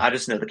 Yeah. I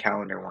just know the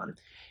calendar one.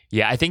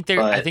 Yeah, I think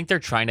they're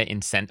trying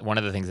to one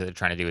of the things that they're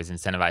trying to do is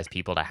incentivize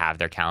people to have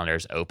their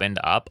calendars opened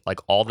up like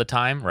all the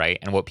time, right?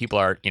 And what people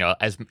are,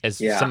 as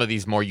some of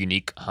these more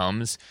unique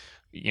homes,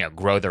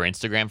 grow their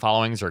Instagram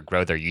followings or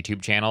grow their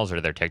YouTube channels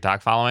or their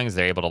TikTok followings,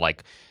 they're able to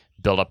like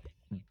build up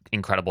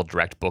incredible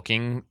direct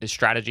booking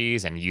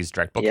strategies and use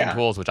direct booking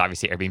tools, which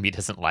obviously Airbnb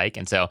doesn't like.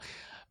 And so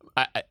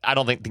I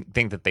don't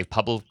think that they've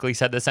publicly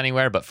said this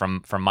anywhere, but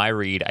from my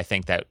read, I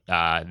think that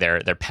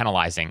they're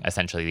penalizing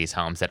essentially these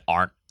homes that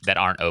aren't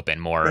open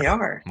more. They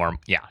are more,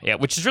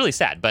 which is really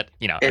sad. But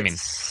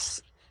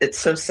it's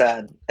so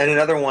sad. And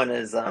another one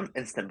is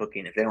instant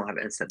booking. If they don't have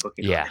instant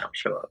booking, they don't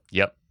show up.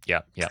 Yep.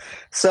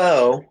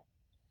 So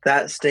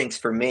that stinks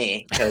for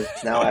me because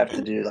now I have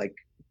to do like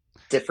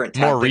different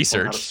more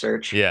research. On how to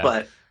search.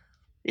 But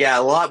a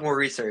lot more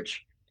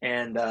research.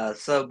 And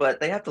but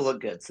they have to look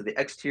good. So the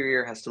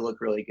exterior has to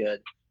look really good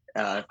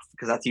because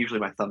that's usually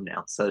my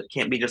thumbnail. So it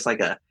can't be just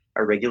like a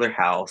regular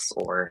house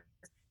or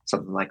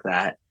something like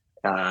that.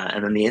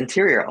 And then the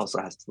interior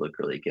also has to look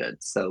really good.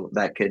 So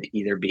that could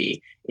either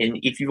be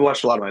if you've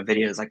watched a lot of my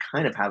videos, I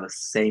kind of have a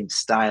same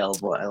style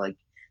of what I like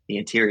the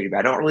interior to be.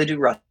 I don't really do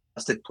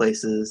rustic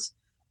places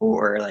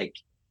or like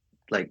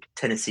like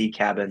Tennessee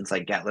cabins,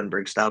 like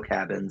Gatlinburg style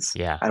cabins.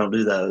 Yeah. I don't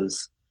do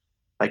those,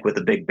 like with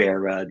a big bear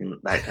rug and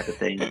that type of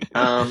thing.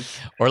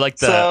 Or like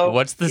So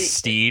what's the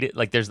steed?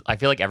 Like I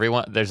feel like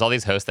there's all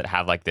these hosts that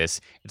have like this,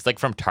 it's like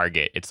from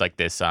Target. It's like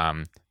this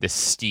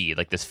steed,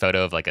 like this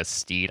photo of like a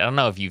steed. I don't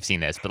know if you've seen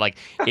this, but like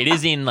it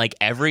is in like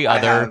I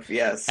have,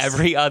 yes,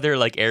 every other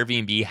like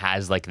Airbnb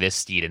has like this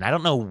steed. And I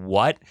don't know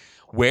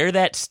where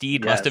that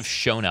steed must have yes.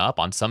 shown up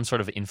on some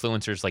sort of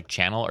influencer's like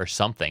channel or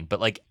something, but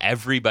like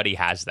everybody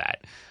has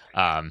that.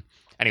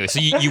 Anyway,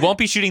 so you won't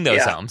be shooting those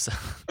Yeah. homes.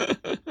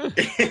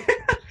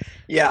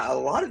 Yeah, a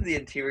lot of the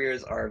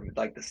interiors are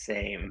like the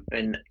same.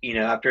 And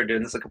after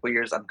doing this a couple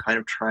years, I'm kind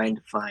of trying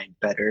to find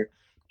better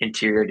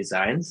interior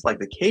designs. Like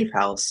the cave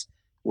house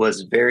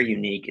was very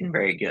unique and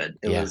very good.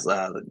 It Yeah. was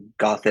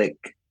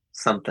Gothic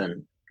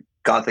something,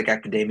 Gothic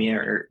Academia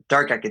or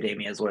Dark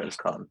Academia is what it was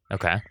called.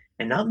 Okay.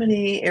 And not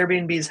many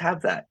Airbnbs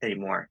have that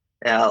anymore.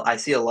 I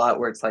see a lot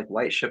where it's like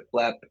white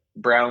shiplap,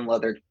 brown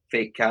leather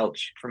fake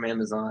couch from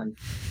Amazon,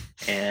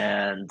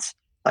 and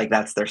like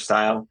that's their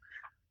style,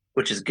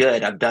 which is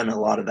good. I've done a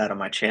lot of that on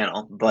my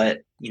channel,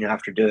 but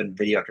after doing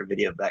video after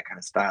video of that kind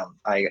of style,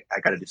 I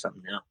got to do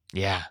something new.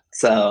 Yeah.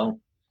 So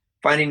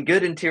finding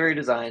good interior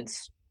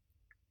designs,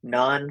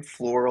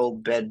 non-floral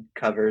bed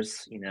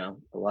covers. A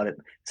lot of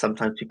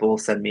sometimes people will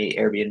send me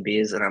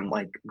Airbnbs, and I'm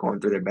like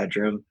going through their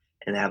bedroom,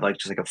 and they have like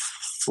just like a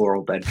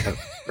floral bed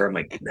cover. I'm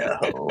like,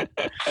 no,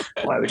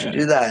 why would you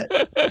do that?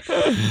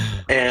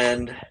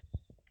 And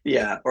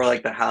yeah, or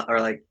like the house, or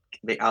like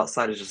the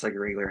outside is just like a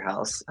regular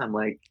house. I'm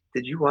like,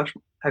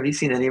 have you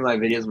seen any of my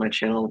videos on my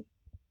channel?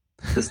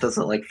 This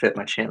doesn't like fit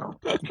my channel.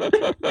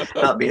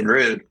 Not being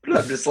rude, but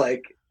I'm just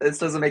like, this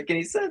doesn't make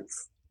any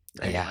sense.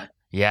 Yeah.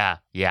 Anyway.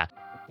 Yeah.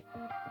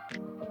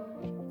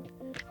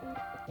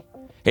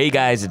 Hey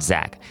guys, it's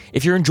Zach.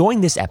 If you're enjoying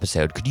this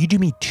episode, could you do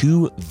me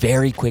two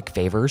very quick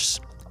favors?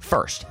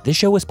 First, this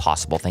show is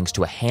possible thanks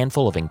to a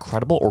handful of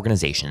incredible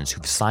organizations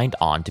who've signed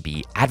on to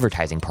be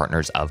advertising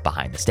partners of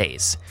Behind the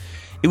Stays.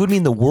 It would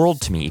mean the world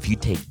to me if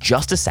you'd take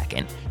just a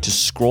second to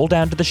scroll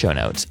down to the show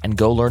notes and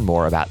go learn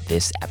more about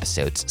this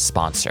episode's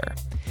sponsor.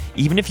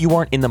 Even if you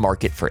aren't in the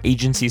market for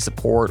agency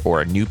support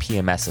or a new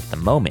PMS at the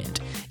moment,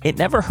 it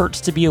never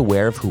hurts to be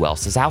aware of who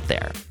else is out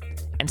there.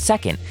 And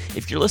second,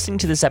 if you're listening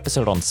to this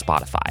episode on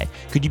Spotify,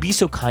 could you be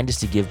so kind as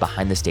to give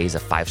Behind the Stays a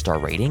 5-star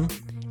rating?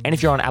 And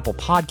if you're on Apple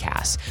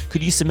Podcasts,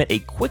 could you submit a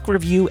quick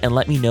review and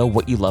let me know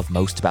what you love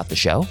most about the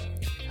show?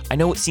 I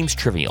know it seems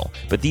trivial,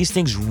 but these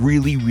things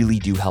really, really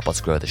do help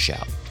us grow the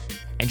show.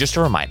 And just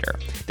a reminder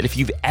that if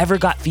you've ever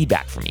got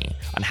feedback from me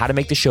on how to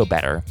make the show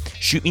better,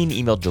 shoot me an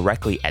email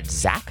directly at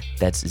Zach,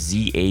 that's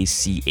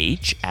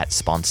ZACH, at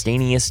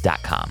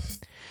spontaneous.com.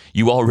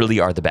 You all really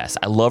are the best.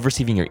 I love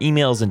receiving your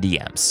emails and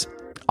DMs.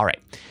 All right,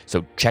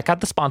 so check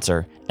out the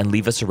sponsor and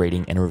leave us a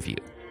rating and a review,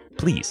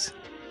 please.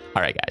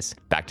 All right, guys,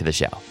 back to the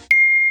show.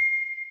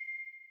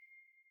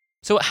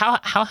 So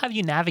how have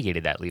you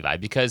navigated that, Levi?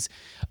 Because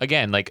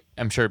again, like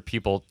I'm sure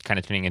people kind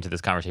of tuning into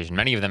this conversation,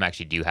 many of them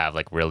actually do have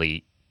like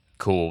really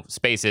cool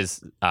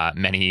spaces.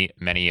 Many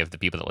of the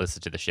people that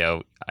listen to the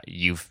show,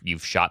 you've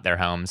shot their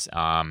homes,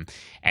 and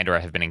or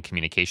have been in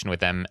communication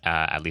with them,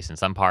 at least in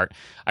some part.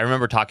 I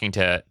remember talking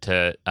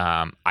to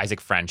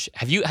Isaac French.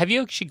 Have you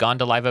actually gone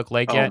to Live Oak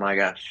Lake yet? Oh my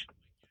gosh,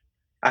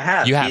 I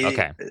have. You have,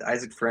 okay.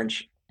 Isaac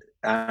French.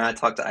 I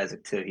talked to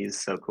Isaac too. He's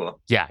so cool.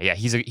 Yeah,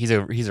 he's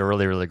a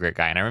really, really great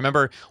guy. And I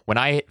remember when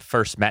I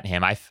first met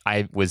him,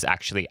 I was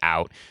actually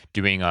out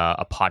doing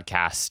a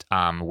podcast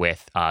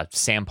with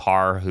Sam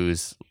Parr, who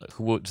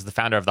was the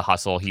founder of The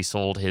Hustle. He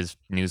sold his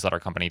newsletter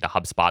company to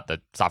HubSpot,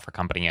 the software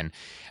company. And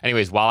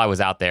anyways, while I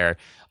was out there,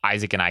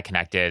 Isaac and I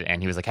connected,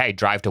 and he was like, "Hey,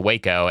 drive to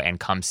Waco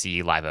and come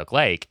see Live Oak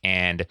Lake."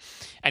 And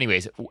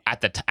anyways, at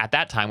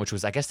that time, which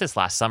was I guess this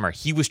last summer,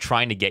 he was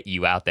trying to get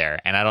you out there,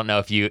 and I don't know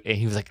if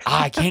he was like,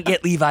 "I can't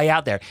get Levi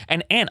out there."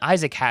 And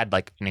Isaac had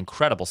like an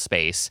incredible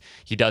space.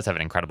 He does have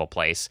an incredible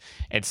place.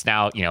 It's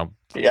now gone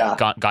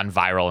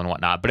viral and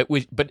whatnot.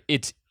 But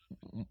it's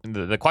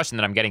the question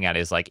that I'm getting at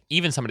is like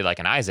even somebody like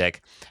an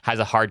Isaac has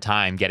a hard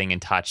time getting in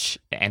touch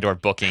and or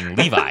booking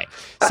Levi.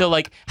 So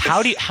like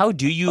how do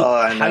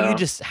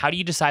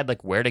you decide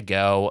like where to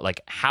go? Like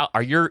how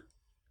are your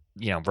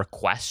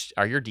requests,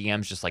 are your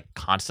DMs just like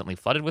constantly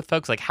flooded with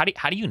folks? Like how do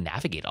you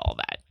navigate all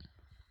that?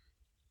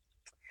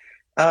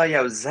 Yeah,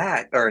 it was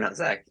Zach, or not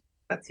Zach,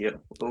 that's you,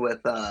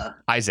 with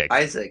Isaac.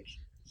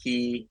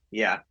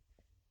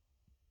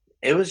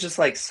 It was just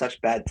like such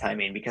bad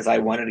timing because I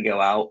wanted to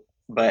go out,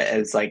 but it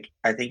was like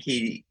I think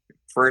he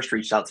first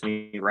reached out to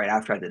me right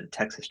after I did a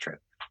Texas trip.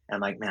 And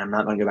I'm like, man, I'm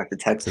not going to go back to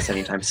Texas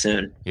anytime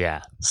soon.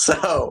 Yeah.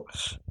 So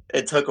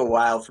it took a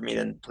while for me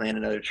to plan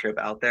another trip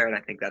out there, and I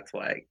think that's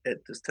why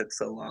it just took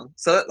so long.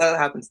 So that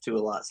happens too a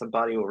lot.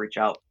 Somebody will reach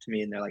out to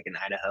me and they're like in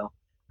Idaho,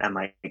 and I'm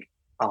like,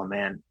 oh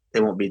man,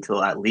 it won't be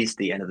till at least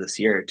the end of this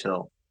year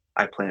till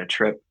I plan a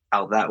trip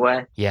out that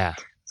way. Yeah.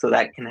 So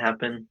that can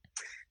happen.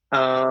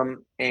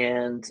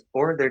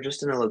 Or they're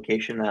just in a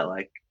location that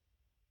like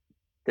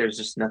there's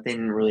just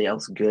nothing really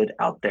else good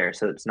out there,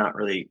 so it's not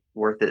really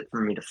worth it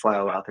for me to fly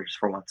out there just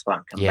for one spot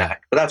and come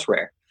back. But that's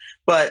rare.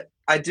 But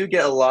I do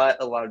get a lot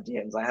of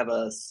DMs. I have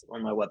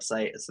on my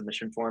website a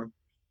submission form,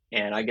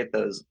 and I get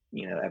those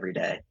every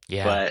day.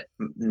 Yeah. But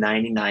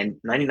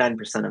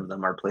 99% of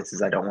them are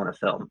places I don't want to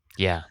film.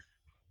 Yeah.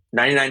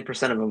 99%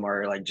 of them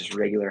are like just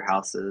regular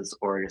houses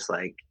or just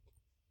like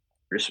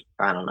just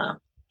I don't know,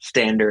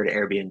 standard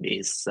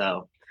Airbnbs.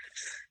 So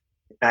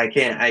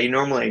I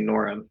normally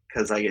ignore them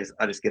because I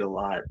just get a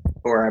lot,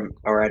 or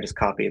I just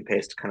copy and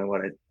paste kind of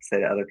what I say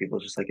to other people.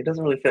 Just like it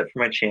doesn't really fit for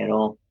my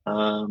channel.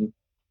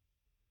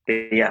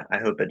 But yeah, I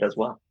hope it does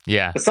well.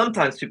 Yeah. But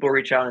sometimes people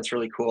reach out and it's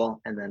really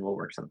cool, and then we'll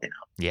work something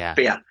out. Yeah.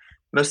 But yeah,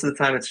 most of the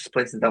time it's just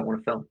places that want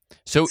to film.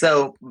 So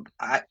So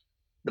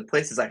the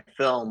places I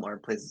film are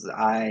places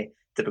I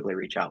typically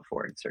reach out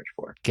for and search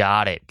for.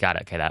 got it. Got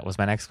it. Okay, that was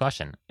my next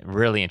question.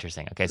 Really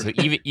interesting. Okay, so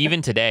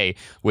even today,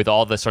 with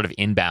all the sort of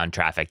inbound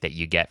traffic that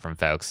you get from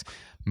folks,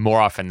 more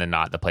often than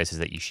not, the places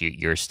that you shoot,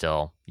 you're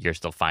still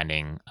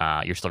finding,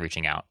 you're still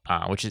reaching out,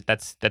 which is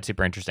that's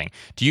super interesting.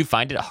 Do you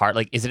find it hard?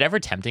 Like, is it ever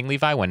tempting,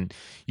 Levi, when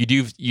you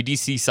do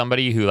see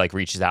somebody who like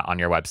reaches out on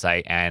your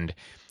website and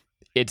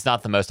it's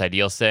not the most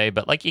ideal say,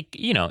 but like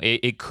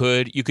it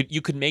could you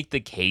could make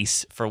the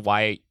case for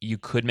why you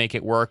could make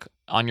it work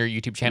on your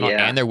YouTube channel,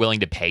 Yeah. and they're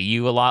willing to pay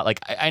you a lot. Like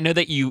I know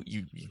that you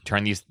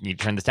turn this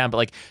down, but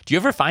like, do you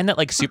ever find that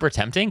like super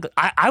tempting?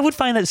 I would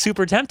find that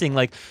super tempting.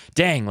 Like,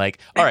 dang, like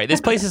all right,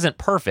 this place isn't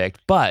perfect,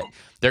 but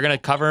they're gonna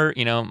cover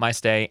my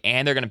stay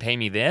and they're gonna pay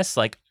me this.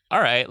 Like, all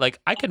right, like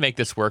I could make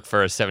this work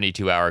for a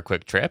 72-hour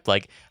quick trip.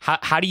 Like,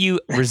 how do you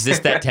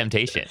resist that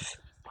temptation?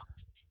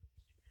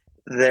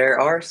 There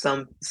are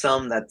some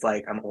that's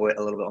like I'm always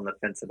a little bit on the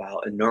fence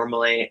about, and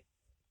normally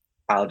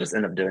I'll just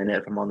end up doing it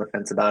if I'm on the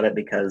fence about it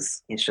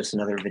because it's just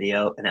another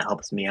video and it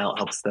helps me out,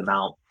 helps them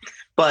out.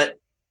 But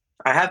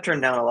I have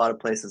turned down a lot of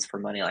places for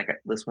money. Like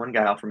this one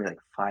guy offered me like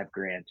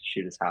 $5,000 to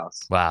shoot his house,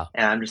 Wow.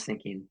 and I'm just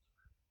thinking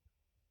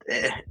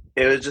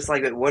it was just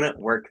like it wouldn't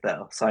work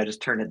though, so I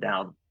just turned it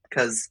down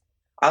because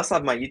I also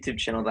have my YouTube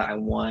channel that I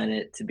want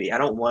it to be. I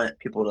don't want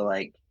people to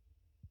like.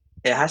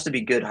 It has to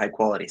be good, high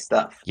quality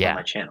stuff Yeah. on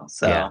my channel.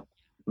 So Yeah.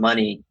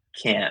 money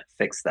can't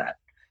fix that.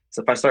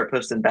 So if I start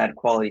posting bad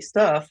quality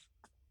stuff,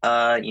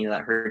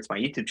 that hurts my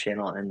YouTube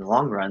channel. And in the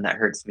long run, that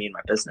hurts me and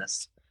my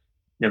business,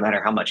 no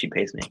matter how much he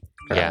pays me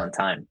for Yeah. that one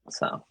time.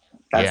 So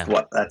Yeah.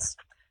 that's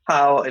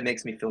how it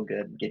makes me feel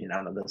good getting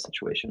out of those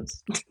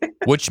situations.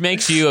 Which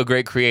makes you a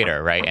great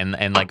creator, right?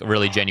 And like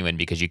really genuine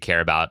because you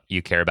care about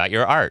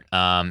your art,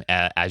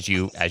 as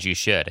you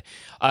should.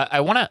 I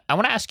want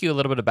to ask you a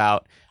little bit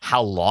about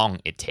how long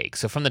it takes.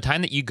 So from the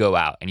time that you go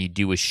out and you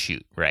do a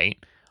shoot, right?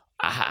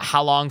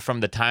 How long from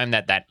the time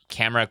that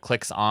camera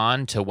clicks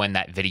on to when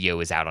that video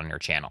is out on your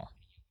channel?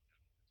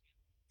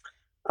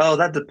 Oh,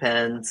 that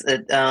depends.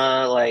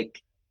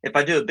 Like if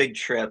I do a big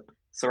trip,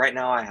 so right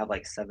now I have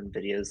like 7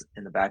 videos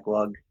in the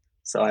backlog.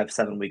 So I have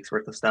 7 weeks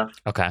worth of stuff.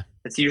 Okay.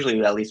 It's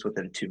usually at least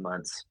within 2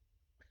 months.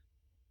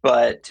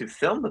 But to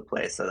film the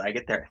place, so I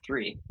get there at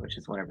 3, which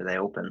is whenever they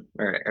open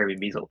or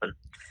Airbnb's open.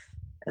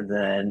 And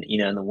then,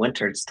 in the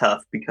winter it's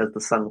tough because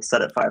the sun will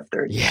set at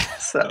 5:30. Yeah.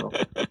 So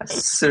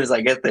as soon as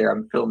I get there,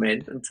 I'm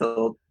filming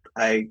until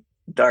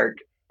dark.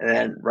 And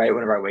then right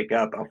whenever I wake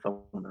up, I'll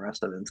film the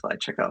rest of it until I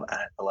check out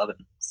at 11.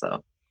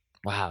 So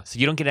Wow. So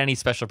you don't get any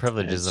special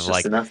privileges it's of just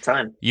like enough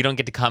time. you don't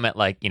get to come at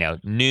like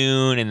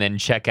noon and then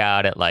check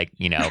out at like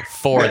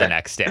 4 the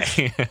next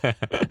day.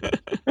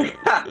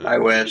 I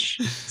wish.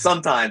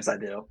 Sometimes I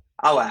do.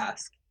 I'll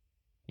ask.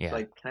 Yeah.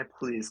 Like, can I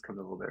please come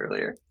a little bit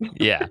earlier?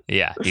 Yeah,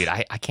 dude,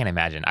 I can't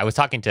imagine. I was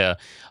talking to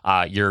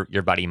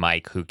your buddy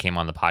Mike, who came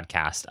on the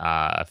podcast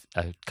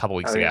a couple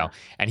weeks Oh, ago, yeah.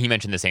 and he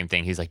mentioned the same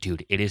thing. He's like,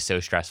 dude, it is so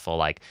stressful.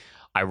 Like,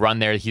 I run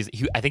there.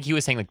 I think he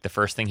was saying like the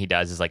first thing he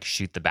does is like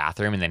shoot the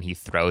bathroom, and then he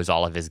throws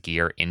all of his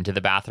gear into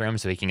the bathroom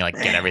so he can like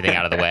get everything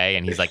out of the way.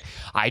 And he's like,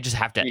 I just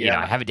have to, Yeah.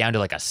 I have it down to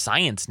like a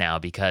science now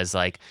because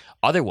like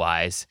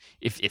otherwise,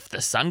 if the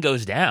sun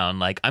goes down,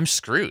 like I'm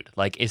screwed.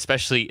 Like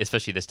especially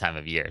this time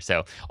of year.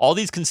 So all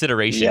these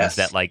considerations Yes.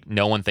 that like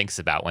no one thinks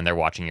about when they're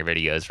watching your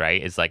videos,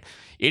 right? It's like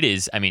it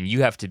is. I mean,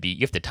 you have to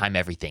time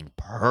everything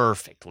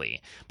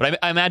perfectly. But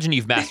I imagine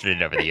you've mastered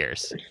it over the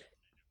years.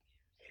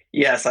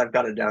 Yes, I've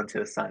got it down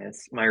to a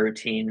science. My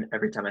routine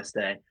every time I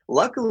stay.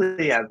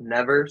 Luckily, I've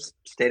never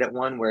stayed at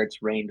one where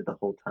it's rained the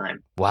whole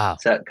time. Wow.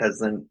 So, because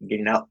then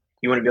getting out,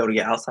 you want to be able to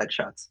get outside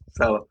shots.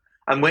 So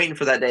I'm waiting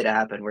for that day to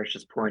happen where it's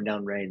just pouring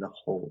down rain the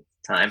whole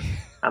time.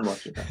 I'm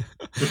lucky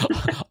though.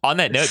 On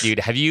that note, dude,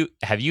 have you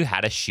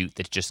had a shoot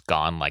that's just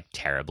gone like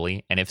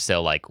terribly? And if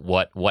so, like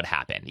what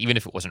happened? Even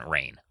if it wasn't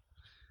rain.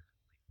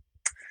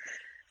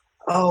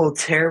 Oh,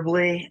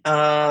 terribly.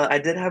 I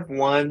did have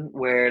one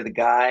where the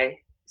guy.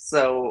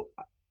 So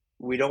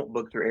we don't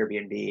book through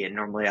Airbnb, and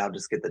normally I'll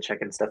just get the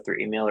check-in stuff through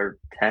email or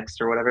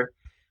text or whatever.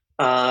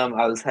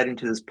 I was heading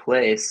to this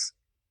place,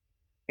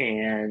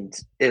 and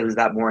it was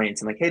that morning.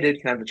 So I'm like, "Hey, dude,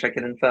 can I have the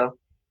check-in info?"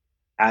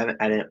 I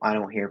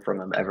don't hear from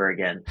him ever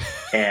again,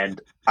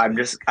 and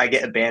I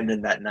get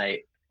abandoned that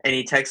night. And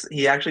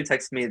he actually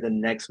texts me the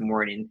next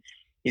morning.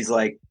 He's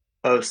like,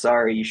 "Oh,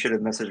 sorry, you should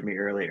have messaged me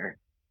earlier."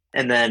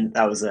 And then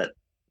that was it.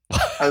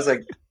 I was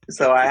like,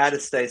 So I had to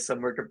stay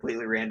somewhere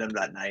completely random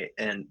that night,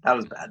 and that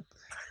was bad.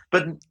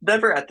 But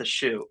never at the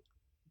shoot.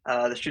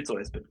 The shoot's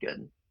always been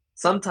good.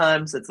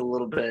 Sometimes it's a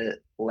little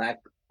bit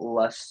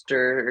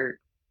lackluster.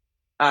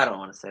 I don't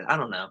want to say I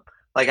don't know.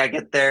 Like I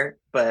get there,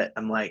 but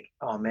I'm like,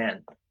 oh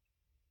man,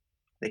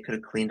 they could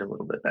have cleaned a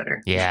little bit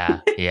better.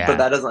 Yeah, But yeah.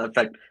 that doesn't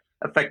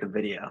affect the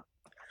video,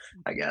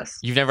 I guess.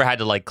 You've never had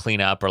to like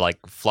clean up or like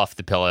fluff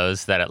the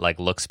pillows that it like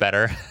looks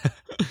better.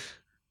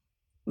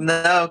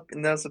 No,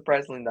 no,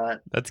 surprisingly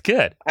not. That's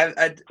good.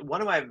 I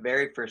one of my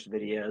very first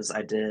videos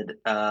I did,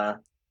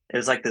 it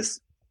was like this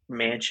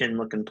mansion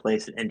looking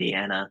place in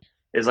Indiana.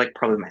 It was like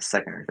probably my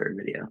second or third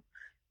video.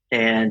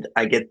 And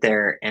I get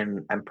there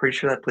and I'm pretty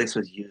sure that place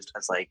was used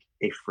as like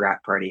a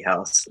frat party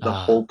house. The Oh,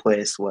 whole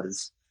place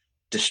was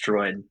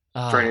destroyed.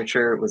 oh,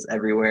 Furniture was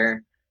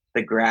everywhere.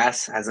 The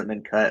grass hasn't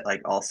been cut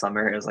like all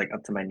summer. It was like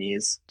up to my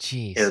knees. It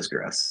jeez. was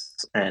gross.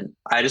 And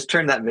I just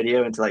turned that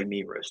video into like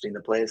me roasting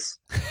the place.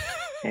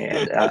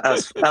 And that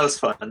was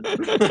fun.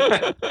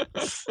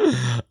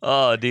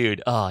 Oh,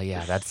 dude. Oh,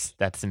 yeah.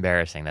 That's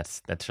embarrassing.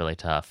 That's really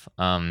tough.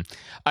 I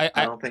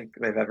I don't think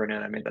they've ever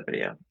known I made that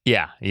video.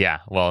 yeah, yeah.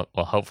 Well,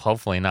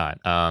 hopefully not.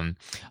 I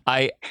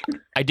I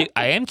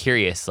am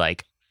curious,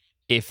 like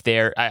if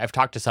I've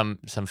talked to some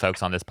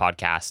folks on this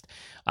podcast,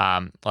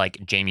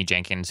 like Jamie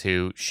Jenkins,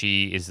 who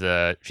she's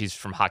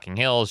from Hocking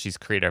Hills. She's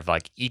creator of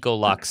like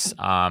Ecolux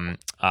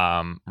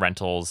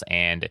rentals,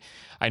 and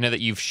I know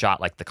that you've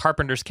shot like the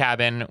Carpenter's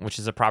Cabin, which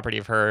is a property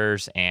of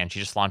hers, and she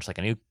just launched like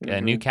a new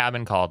Hmm.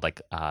 cabin called like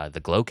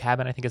the Glow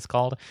Cabin, I think it's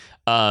called.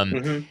 Um,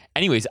 Hmm.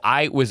 Anyways,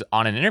 I was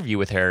on an interview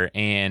with her,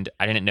 and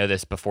I didn't know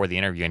this before the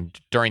interview. And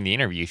during the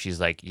interview, she's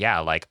like, "Yeah,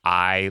 like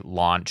I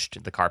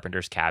launched the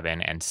Carpenter's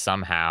Cabin, and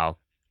somehow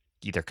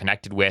either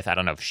connected with, I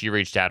don't know if she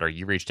reached out or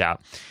you reached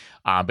out,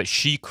 but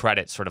she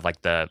credits sort of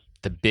like the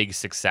big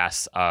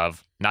success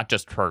of not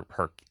just her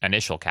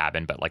initial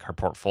cabin, but like her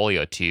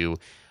portfolio to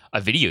a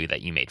video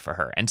that you made for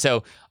her. And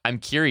so I'm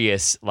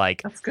curious,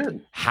 like, That's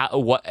good.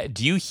 what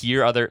do you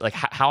hear other like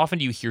how often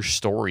do you hear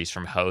stories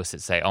from hosts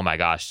that say, "Oh my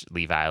gosh,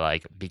 Levi,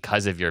 like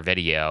because of your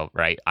video,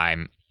 right?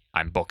 I'm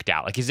booked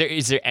out." Like, is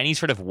there any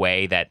sort of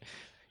way that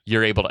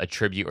you're able to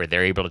attribute or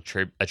they're able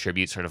to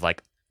attribute sort of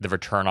like the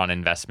return on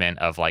investment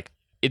of like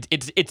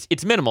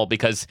it's minimal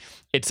because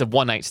it's a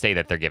one night stay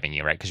that they're giving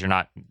you, right? Because you're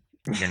not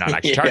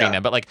actually charging Yeah.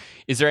 them. But like,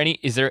 is there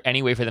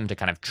any way for them to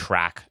kind of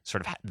track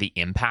sort of the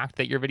impact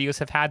that your videos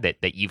have had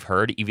that you've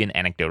heard even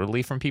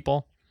anecdotally from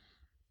people?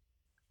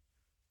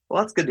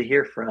 Well, that's good to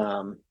hear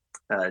from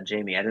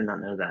Jamie. I did not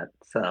know that.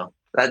 So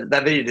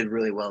that video did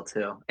really well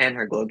too, and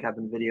her glow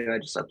cabin video I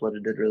just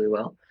uploaded did really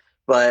well.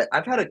 But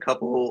I've had a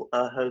couple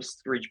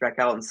hosts reach back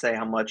out and say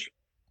how much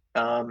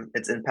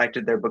it's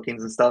impacted their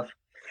bookings and stuff.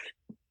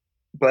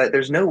 But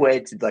there's no way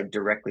to like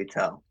directly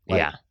tell. Like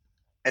Yeah,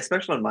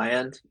 especially on my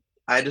end,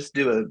 I just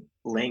do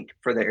a link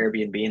for the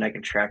Airbnb and I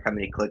can track how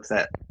many clicks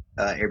that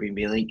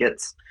Airbnb link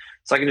gets.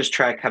 So I can just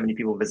track how many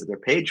people visit their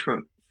page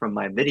from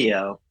my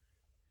video,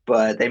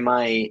 but they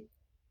might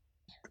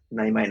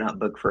not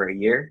book for a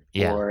year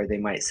yeah, or they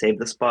might save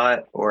the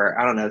spot or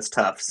I don't know, it's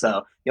tough.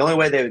 So the only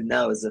way they would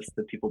know is if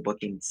the people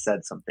booking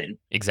said something.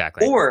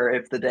 exactly. Or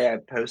if the day I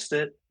post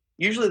it,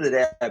 usually the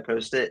day I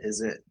post it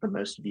is it the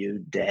most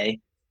viewed day.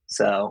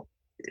 So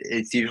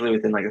it's usually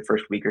within like the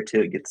first week or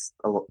two, it gets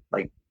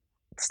like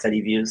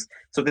steady views.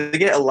 So if they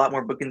get a lot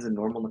more bookings than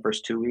normal in the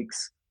first 2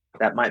 weeks,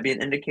 that might be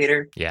an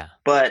indicator. Yeah,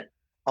 But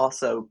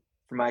also,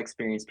 from my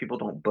experience, people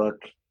don't book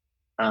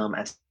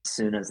as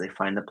soon as they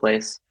find the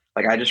place.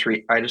 Like I just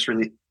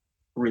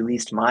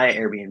released my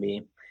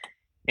Airbnb,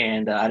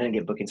 and I didn't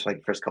get bookings for like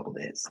the first couple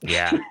days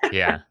yeah,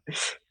 yeah.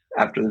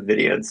 after the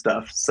video and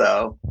stuff.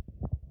 So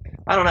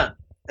I don't know.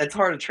 It's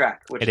hard to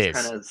track, which It is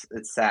kind is. of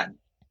it's sad.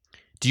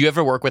 Do you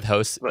ever work with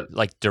hosts But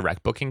like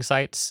direct booking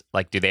sites?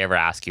 Like, do they ever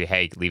ask you,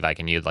 "Hey, Levi,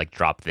 can you like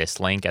drop this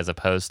link as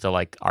opposed to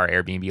like our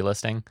Airbnb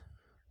listing?"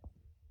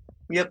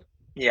 yep,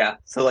 yeah.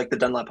 So like the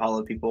Dunlap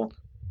Hollow people,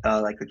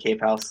 like the Cave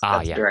House, Ah,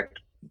 that's yeah, direct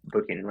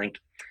booking link.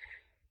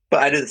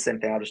 But I do the same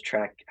thing. I'll just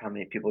track how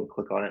many people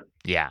click on it.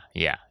 yeah,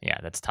 yeah, yeah.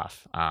 That's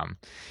tough. Yeah,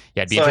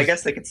 it'd be So I interesting.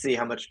 guess they could see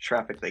how much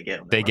traffic they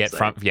get on their They get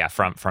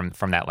website.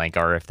 from that link,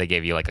 or if they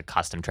gave you like a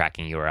custom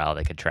tracking URL,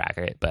 they could track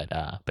it. But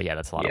yeah,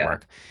 that's a lot of Yeah.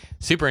 work.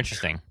 Super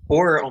interesting.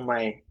 Or on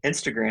my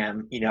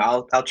Instagram,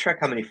 I'll track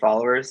how many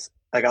followers.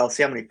 Like I'll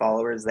see how many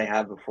followers they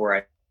have before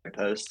I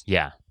post,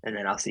 Yeah, and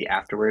then I'll see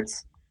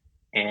afterwards.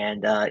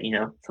 And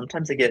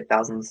sometimes I get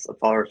thousands of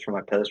followers from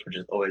my post, which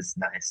is always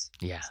nice.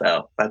 yeah,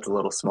 So that's a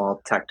little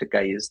small tactic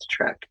I use to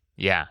track.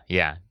 yeah,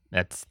 yeah.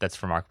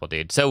 That's remarkable,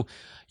 dude. So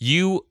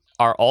you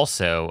are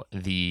also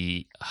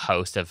the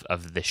host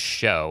of the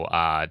show,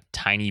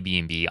 Tiny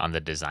B&B on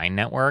the Design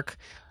Network.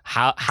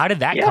 How did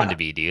that come to Yeah.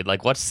 be, dude?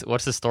 Like, what's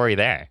the story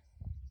there?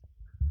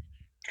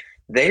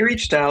 They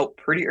reached out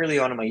pretty early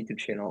on my YouTube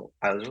channel.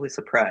 I was really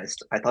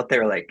surprised. I thought they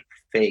were like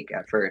fake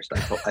at first.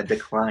 I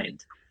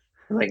declined.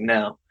 I'm like,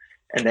 no.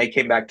 And they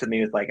came back to me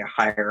with like a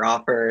higher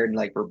offer and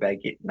like were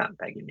begging, not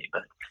begging me,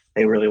 but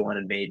they really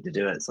wanted me to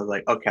do it. So I was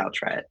like, okay, I'll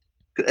try it.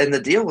 And the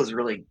deal was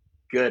really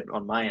good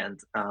on my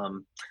end.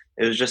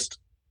 It was just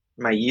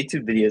my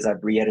YouTube videos,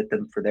 I'd re-edit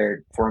them for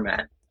their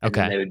format, and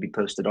then Okay. they would be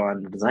posted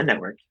on the Design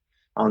Network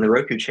on the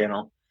Roku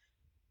channel.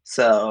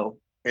 So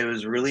it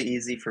was really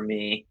easy for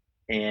me,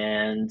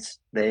 and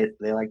they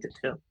liked it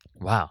too.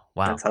 Wow.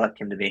 Wow. That's how that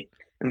came to be.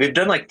 And we've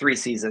done like 3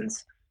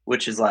 seasons,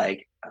 which is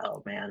like,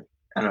 oh man,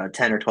 I don't know,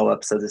 10 or 12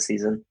 episodes a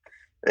season.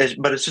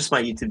 But it's just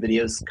my YouTube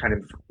videos kind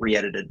of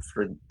re-edited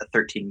for a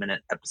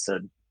 13-minute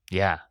episode,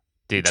 Yeah.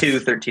 Dude, two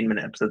that's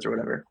 13-minute episodes or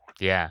whatever.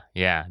 yeah,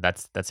 yeah.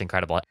 That's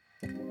incredible.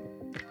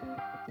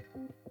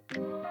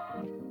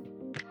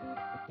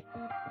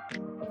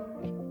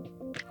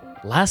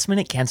 Last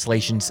minute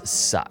cancellations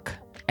suck.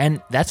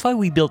 And that's why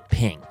we built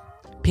Ping.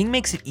 Ping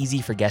makes it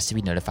easy for guests to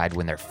be notified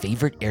when their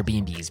favorite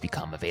Airbnbs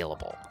become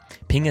available.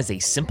 Ping is a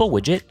simple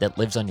widget that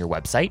lives on your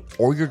website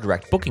or your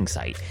direct booking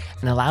site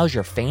and allows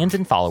your fans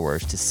and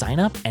followers to sign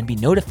up and be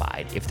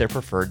notified if their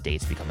preferred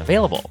dates become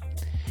available.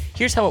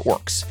 Here's how it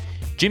works.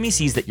 Jimmy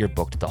sees that you're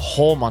booked the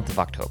whole month of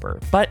October,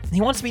 but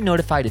he wants to be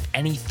notified if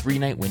any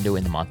 3-night window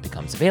in the month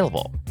becomes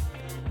available.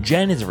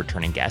 Jen is a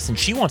returning guest, and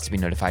she wants to be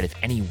notified if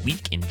any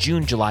week in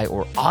June, July,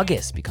 or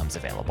August becomes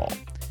available.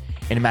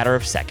 In a matter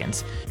of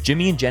seconds,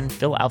 Jimmy and Jen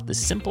fill out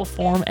this simple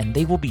form, and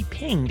they will be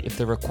pinged if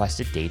the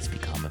requested dates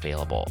become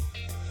available.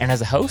 And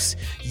as a host,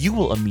 you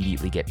will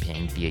immediately get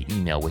pinged via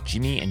email with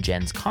Jimmy and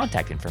Jen's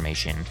contact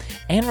information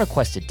and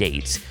requested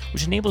dates,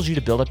 which enables you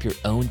to build up your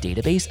own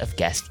database of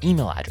guest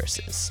email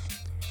addresses.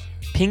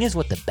 Ping is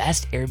what the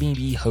best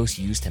Airbnb hosts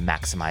use to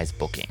maximize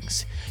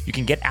bookings. You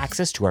can get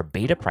access to our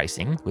beta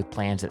pricing with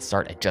plans that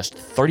start at just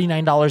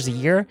 $39 a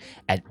year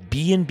at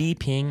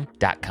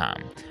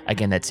bnbping.com.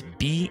 Again, that's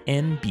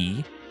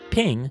bnbping.com.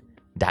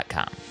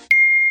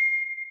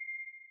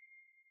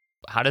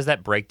 How does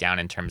that break down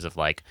in terms of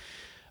like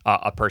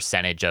a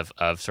percentage of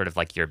sort of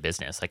like your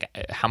business? Like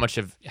how much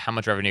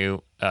revenue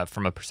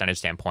from a percentage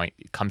standpoint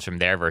comes from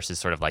there versus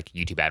sort of like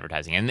YouTube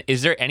advertising? And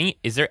is there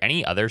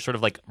any other sort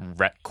of like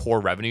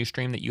core revenue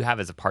stream that you have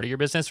as a part of your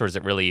business, or is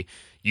it really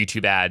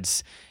YouTube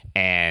ads?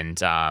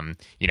 And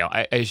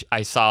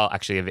I saw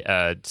actually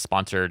a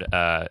sponsored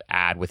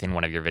ad within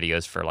one of your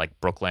videos for like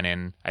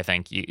Brooklinen, I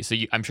think.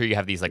 I'm sure you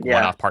have these like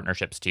one-off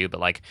partnerships too. But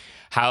like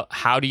how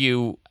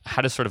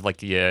does sort of like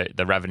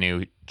the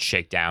revenue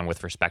shake down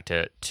with respect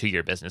to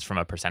your business from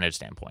a percentage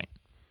standpoint?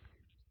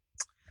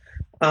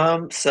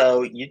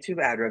 So YouTube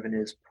ad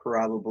revenue is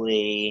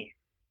probably,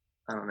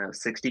 I don't know,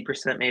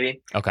 60%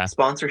 maybe. Okay.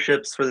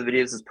 Sponsorships for the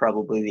videos is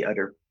probably the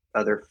other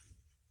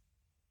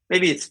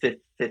maybe it's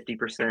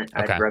 50%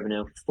 ad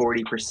revenue,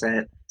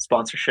 40%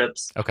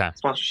 sponsorships. Okay.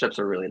 Sponsorships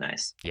are really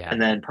nice. Yeah.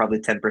 And then probably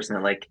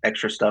 10% like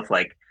extra stuff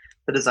like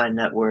the Design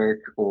Network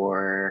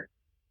or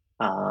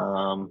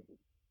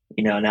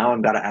now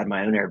I've got to add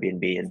my own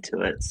Airbnb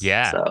into it.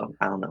 Yeah. So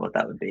I don't know what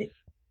that would be.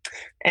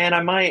 And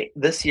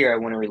this year I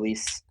want to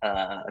release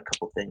a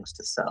couple things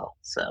to sell.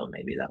 So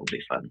maybe that will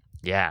be fun.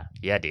 Yeah.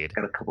 Yeah, dude.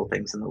 Got a couple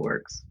things in the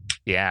works.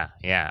 Yeah.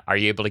 Yeah. Are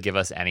you able to give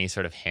us any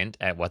sort of hint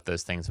at what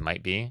those things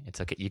might be? It's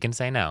okay. You can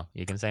say no,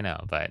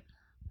 but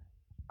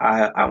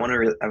I want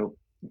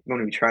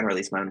to be trying to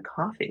release my own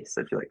coffee.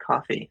 So if you like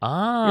coffee,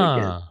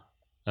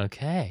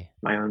 okay.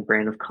 My own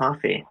brand of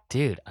coffee.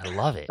 Dude, I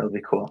love it. That would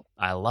be cool.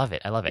 I love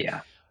it.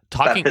 Yeah.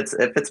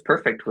 It fits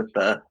perfect with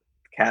the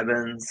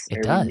cabins.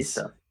 It does.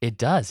 Stuff. It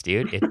does,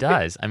 dude. It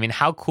does. I mean,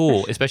 how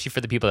cool, especially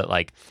for the people that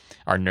like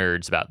are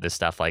nerds about this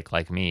stuff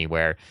like me,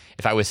 where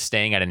if I was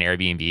staying at an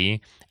Airbnb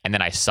and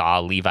then I saw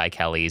Levi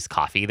Kelly's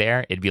coffee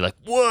there, it'd be like,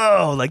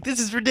 whoa, like this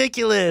is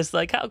ridiculous.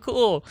 Like how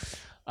cool.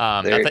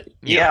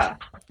 Yeah.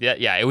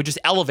 It would just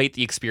elevate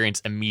the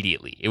experience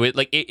immediately. It would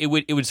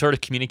it would sort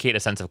of communicate a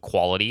sense of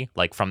quality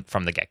like from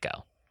the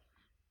get-go.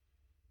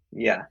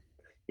 Yeah.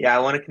 Yeah, I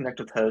want to connect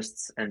with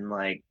hosts and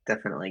like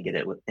definitely get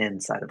it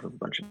inside of a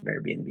bunch of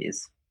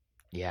Airbnbs.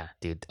 Yeah,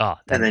 dude.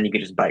 And then you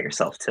could just buy it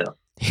yourself too.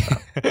 So.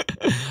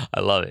 I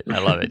love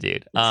it,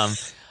 dude.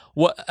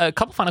 A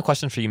couple final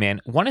questions for you,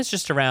 man. One is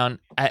just around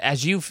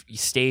as you've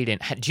stayed in.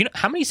 Do you know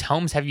how many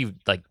homes have you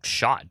like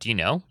shot? Do you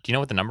know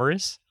what the number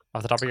is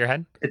off the top of your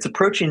head? It's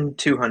approaching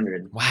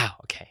 200. Wow.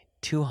 Okay,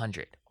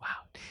 200. Wow,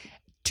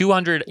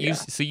 200. Yeah.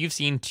 So you've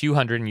seen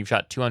 200, and you've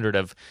shot 200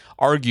 of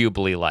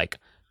arguably like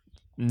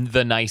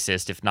the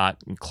nicest, if not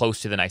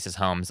close to the nicest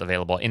homes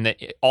available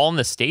all in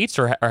the States,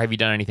 or have you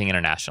done anything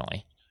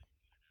internationally?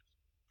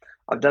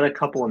 I've done a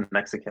couple in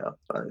Mexico,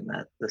 other than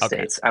that, the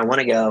States. I want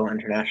to go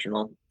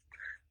international.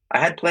 I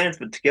had plans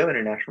to go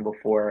international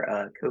before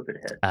COVID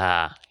hit.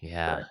 Yeah.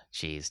 But,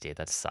 jeez, dude,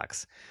 that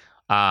sucks.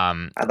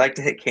 I'd like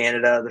to hit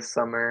Canada this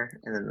summer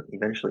and then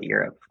eventually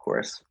Europe, of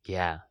course.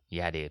 Yeah,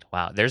 dude.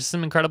 Wow, there's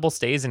some incredible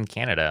stays in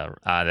Canada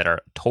that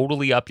are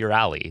totally up your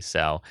alley.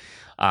 So,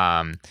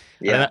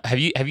 yeah. Have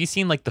you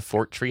seen like the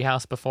Fort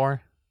Treehouse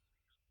before?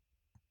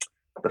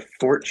 The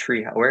Fort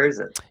Treehouse, where is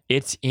it?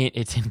 It's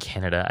in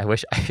Canada.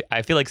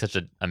 I feel like such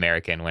an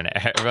American when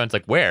everyone's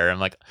like, where? I'm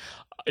like,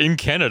 in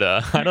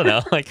Canada. I don't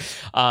know. Like,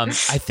 I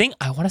think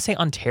I want to say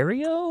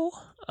Ontario,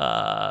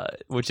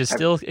 which is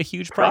still a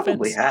huge province.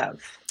 Probably have.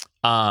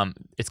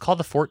 It's called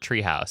the Fort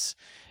Treehouse.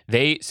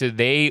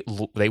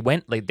 They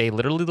went like they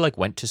literally like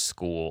went to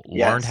school,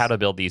 learned how Yes. to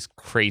build these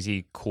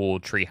crazy cool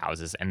tree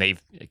houses, and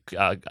they've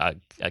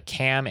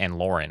Cam and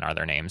Lauren are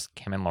their names,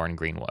 Cam and Lauren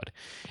Greenwood.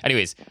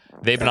 Anyways,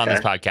 they've been on this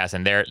Okay. podcast,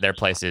 and their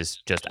place is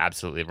just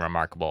absolutely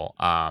remarkable.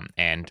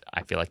 And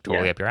I feel like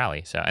totally Yeah. up your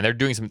alley. So, and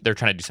they're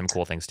trying to do some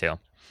cool things too.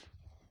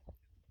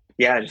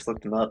 Yeah, I just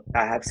looked them up.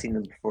 I have seen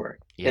them before.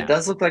 Yeah. It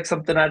does look like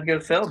something I'd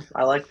go film.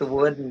 I like the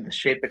wood and the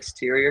shape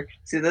exterior.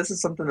 See, this is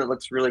something that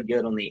looks really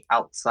good on the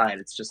outside.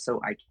 It's just so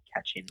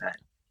eye-catching that,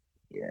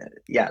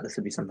 yeah, this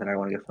would be something I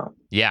want to go film.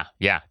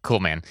 Yeah,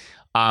 cool, man.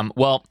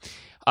 Well,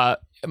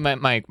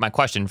 my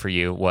question for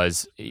you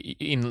was,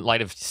 in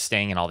light of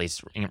staying in all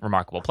these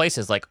remarkable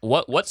places, like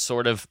what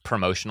sort of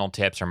promotional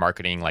tips or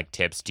marketing like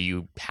tips do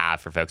you have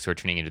for folks who are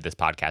tuning into this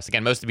podcast?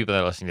 Again, most of the people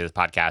that are listening to this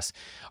podcast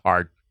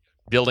are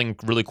building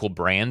really cool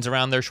brands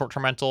around their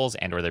short-term rentals,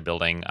 and or they're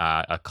building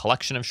a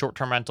collection of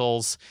short-term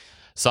rentals.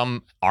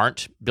 Some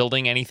aren't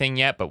building anything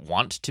yet, but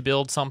want to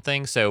build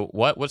something. So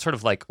what are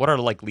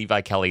like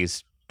Levi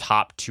Kelly's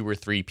top 2 or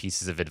 3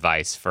 pieces of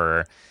advice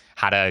for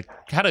how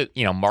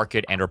to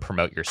market and or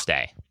promote your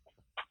stay?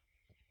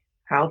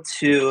 How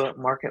to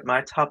market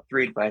my top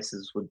 3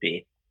 advices would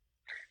be: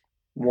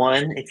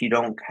 one, if you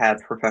don't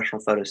have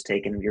professional photos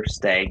taken of your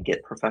stay,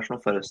 get professional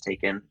photos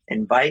taken.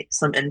 Invite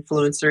some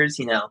influencers,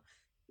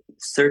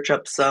 search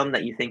up some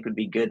that you think would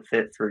be good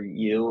fit for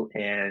you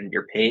and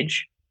your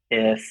page.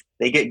 If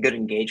they get good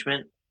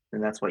engagement, then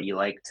that's what you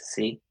like to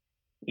see.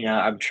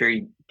 I'm sure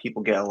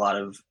people get a lot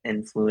of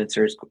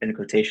influencers in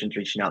quotations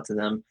reaching out to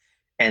them,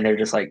 and they're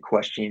just like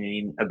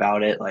questioning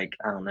about it. Like,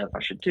 I don't know if I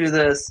should do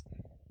this.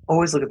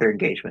 Always look at their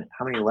engagement.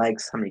 How many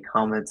likes, how many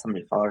comments, how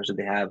many followers do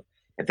they have?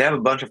 If they have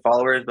a bunch of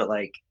followers but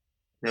like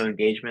no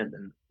engagement,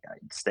 then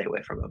I'd stay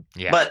away from them.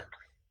 Yeah. But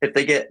if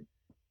they get,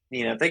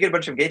 if they get a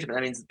bunch of engagement,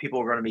 that means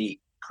people are going to be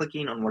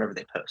clicking on whatever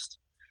they post.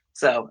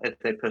 So if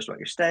they post about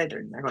your stay,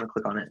 they're going to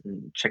click on it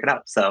and check it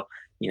out. So,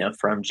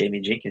 from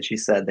Jamie Jenkins, she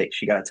said that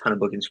she got a ton of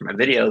bookings from my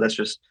video. That's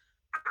just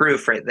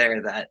proof right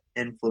there that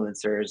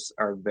influencers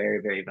are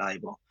very, very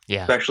valuable,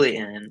 Yeah. especially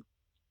in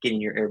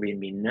getting your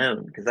Airbnb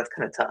known, because that's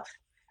kind of tough.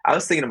 I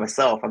was thinking to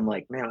myself, I'm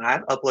like, man, when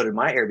I've uploaded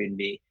my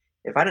Airbnb,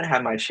 if I didn't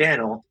have my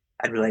channel,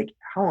 I'd be like,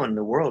 how in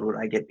the world would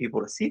I get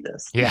people to see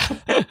this? Yeah.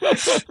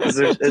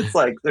 It's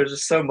like there's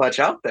just so much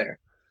out there.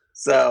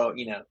 So,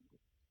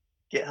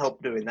 get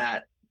help doing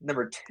that.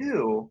 Number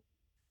 2,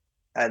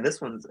 this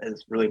one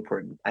is really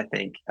important, I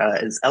think,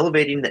 is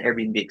elevating the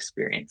Airbnb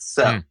experience.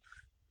 So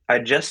I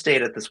just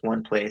stayed at this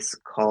one place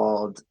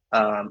called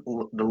the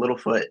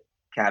Littlefoot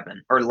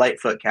Cabin, or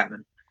Lightfoot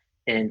Cabin,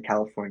 in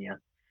California.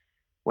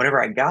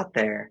 Whenever I got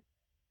there,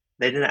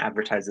 they didn't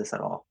advertise this at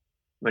all,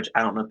 which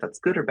I don't know if that's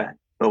good or bad.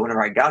 But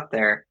whenever I got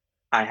there,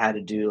 I had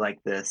to do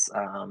like this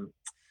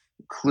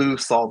clue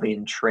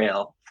solving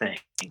trail thing.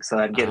 So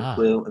I'd get a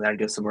clue, and then I'd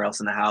go somewhere else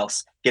in the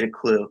house, get a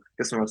clue,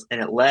 go somewhere else,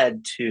 and it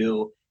led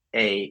to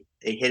a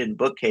hidden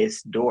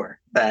bookcase door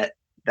that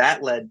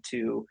led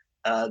to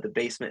the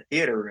basement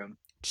theater room.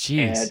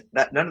 Jeez.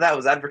 And none of that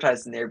was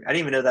advertised in there. I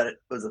didn't even know that it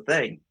was a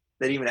thing.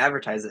 They didn't even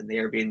advertise it in the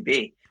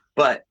Airbnb.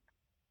 But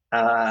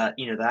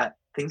that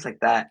things like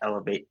that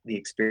elevate the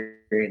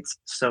experience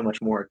so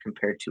much more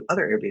compared to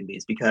other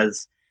Airbnbs,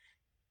 because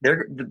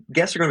the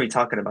guests are going to be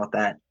talking about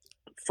that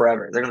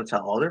forever. They're going to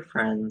tell all their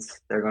friends.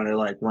 They're going to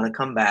like want to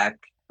come back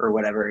or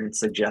whatever and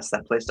suggest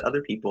that place to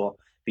other people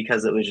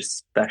because it was just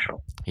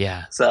special.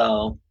 Yeah.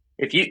 So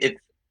if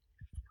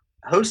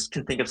hosts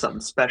can think of something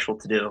special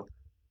to do,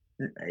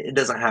 it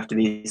doesn't have to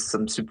be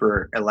some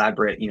super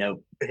elaborate,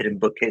 hidden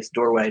bookcase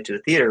doorway to a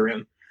theater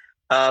room,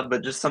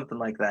 but just something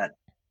like that,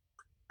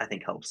 I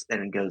think helps,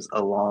 and it goes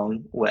a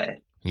long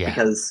way. Yeah.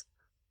 Because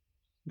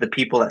the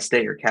people that stay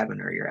at your cabin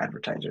are your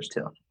advertisers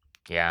too.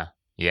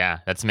 Yeah,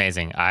 that's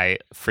amazing. I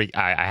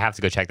have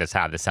to go check this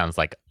out. This sounds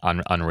like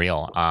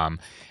unreal.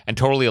 And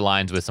totally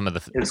aligns with some of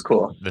It was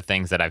cool. the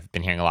things that I've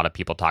been hearing a lot of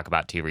people talk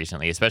about too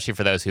recently, especially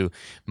for those who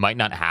might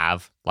not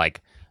have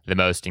like the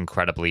most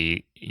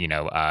incredibly,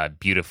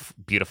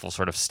 beautiful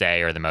sort of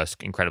stay or the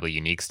most incredibly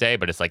unique stay,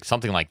 but it's like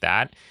something like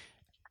that.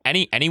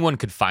 Anyone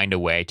could find a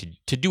way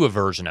to do a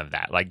version of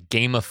that, like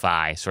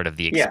gamify sort of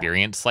the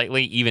experience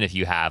slightly, even if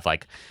you have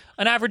like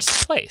an average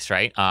place,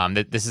 right?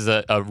 This is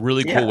a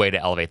really cool way to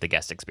elevate the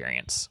guest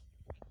experience.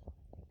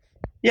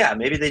 Yeah,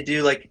 maybe they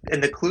do like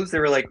in the clues they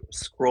were like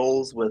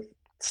scrolls with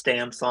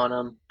stamps on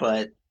them,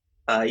 but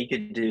you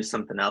could do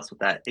something else with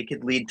that. It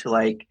could lead to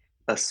like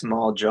a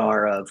small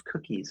jar of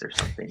cookies or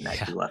something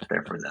that you left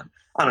there for them.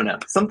 I don't know,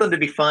 something to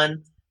be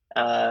fun,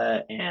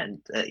 and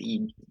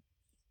you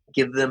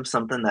give them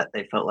something that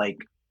they felt like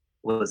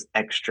was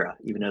extra,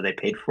 even though they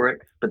paid for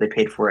it, but they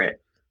paid for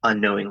it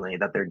unknowingly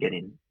that they're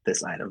getting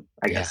this item,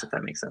 I guess, if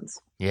that makes sense.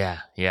 Yeah.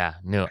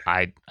 No,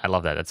 I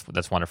love that.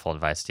 That's wonderful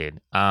advice, dude.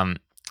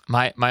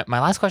 My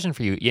last question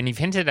for you, and you've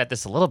hinted at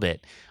this a little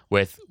bit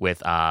with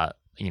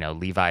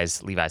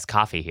Levi's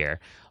coffee here,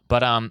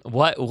 But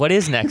what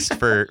is next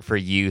for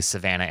you,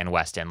 Savannah and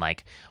Weston?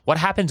 Like, what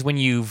happens when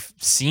you've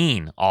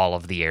seen all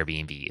of the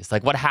Airbnbs?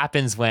 Like, what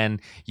happens when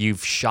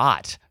you've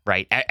shot,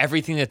 right,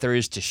 everything that there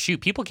is to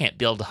shoot? People can't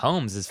build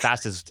homes as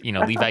fast as, you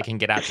know, Levi can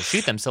get out to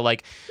shoot them. So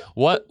like,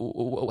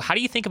 how do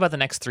you think about the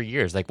next 3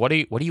 years? Like, what do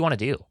you want to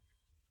do?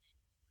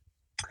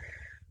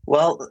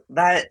 Well,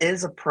 that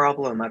is a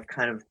problem I've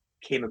kind of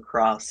came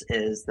across,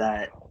 is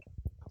that,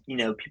 you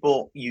know,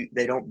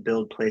 they don't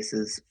build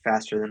places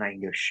faster than I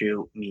can go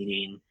shoot,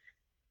 meaning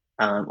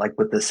like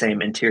with the same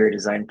interior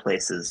design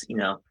places, you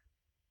know,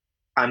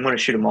 I'm going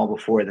to shoot them all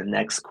before the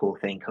next cool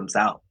thing comes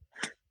out,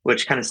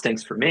 which kind of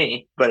stinks for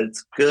me, but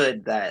it's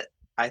good that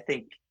I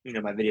think, you know,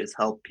 my videos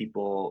help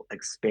people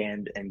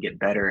expand and get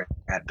better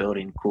at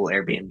building cool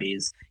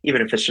Airbnbs,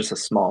 even if it's just a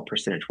small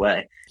percentage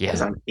way.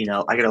 Because Yeah. you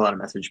know, I get a lot of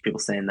message people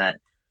saying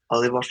that,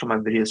 oh, they watched all my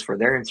videos for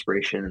their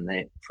inspiration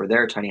and for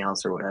their tiny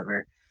house or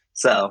whatever.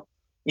 So,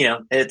 you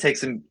know, it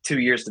takes them 2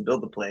 years to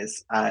build the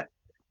place.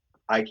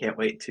 I can't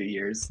wait 2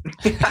 years.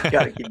 I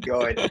gotta keep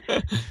going.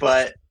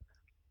 But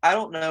I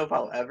don't know if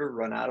I'll ever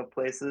run out of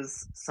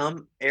places.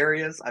 Some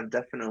areas I've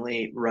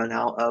definitely run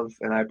out of,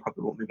 and I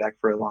probably won't be back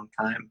for a long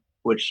time,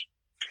 which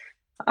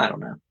I don't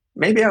know.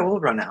 Maybe I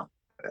will run out.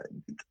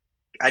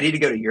 I need to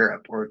go to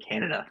Europe or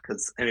Canada,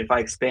 because I mean, if I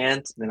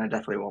expand, then I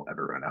definitely won't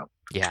ever run out.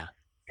 Yeah.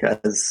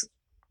 Because,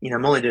 you know,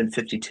 I'm only doing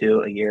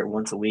 52 a year,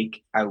 once a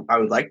week. I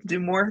would like to do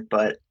more,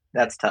 but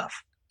that's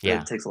tough. Yeah.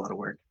 It takes a lot of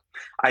work.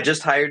 I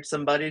just hired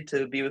somebody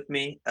to be with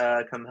me,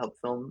 come help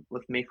film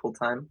with me full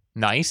time.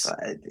 Nice.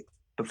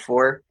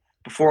 Before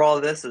all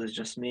of this, it was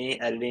just me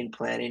editing,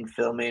 planning,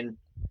 filming.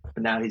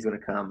 But now he's going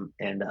to come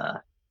and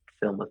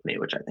film with me,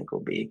 which I think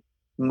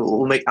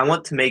will make. I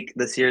want to make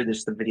this year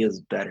just the videos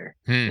better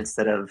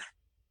instead of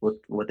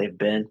what they've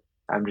been.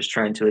 I'm just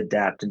trying to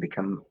adapt and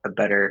become a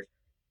better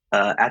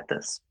at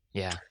this.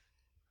 Yeah.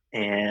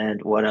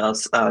 And what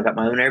else? I got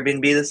my own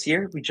Airbnb this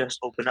year. We just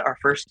opened our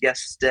first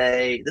guest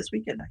stay this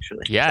weekend,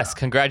 actually. Yes, so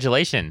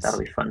congratulations.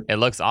 That'll be fun. It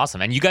looks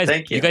awesome. And you guys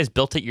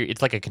built it.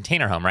 It's like a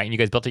container home, right? And you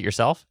guys built it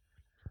yourself?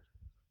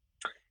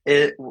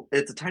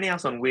 It's a tiny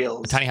house on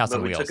wheels. Tiny house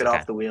on wheels. We took it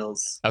off the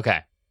wheels.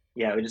 Okay.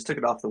 Yeah, we just took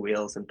it off the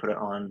wheels and put it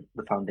on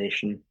the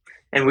foundation,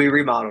 and we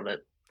remodeled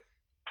it.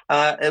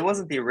 It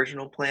wasn't the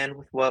original plan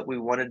with what we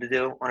wanted to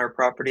do on our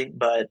property,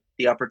 but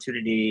the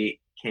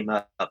opportunity came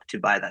up to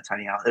buy that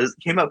tiny house. It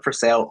came up for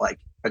sale like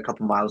a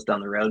couple miles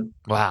down the road.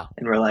 Wow.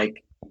 And we're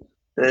like,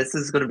 this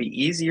is going to be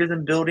easier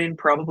than building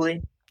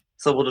probably.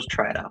 So we'll just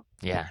try it out.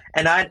 Yeah.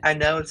 And I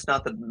know it's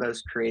not the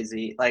most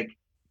crazy, like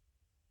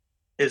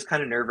it was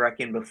kind of nerve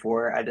wracking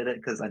before I did it,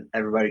 because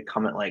everybody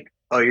comment like,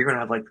 oh, you're going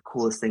to have like the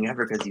coolest thing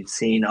ever because you've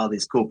seen all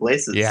these cool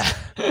places. Yeah.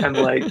 I'm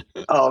like,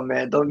 oh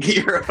man, don't get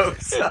your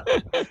hopes up.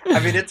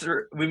 I mean,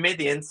 we made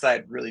the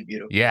inside really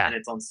beautiful. Yeah. And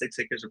it's on 6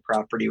 acres of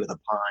property with a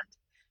pond.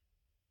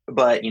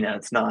 But, you know,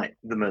 it's not a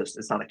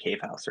cave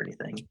house or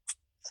anything.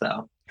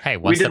 So hey,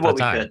 one step at a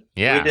time. Could.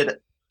 Yeah. We did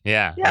it.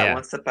 Yeah.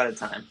 One step at a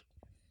time.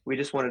 We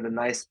just wanted a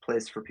nice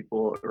place for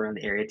people around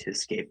the area to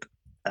escape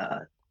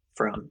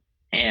from.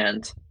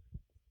 And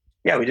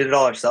yeah, we did it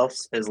all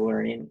ourselves as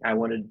learning. I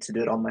wanted to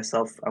do it all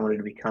myself. I wanted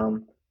to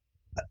become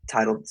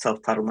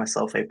self-titled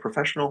myself a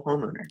professional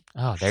homeowner.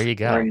 Oh, there you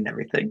go. Learning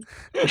everything.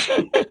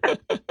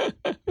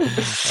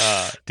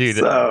 Dude,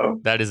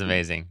 that is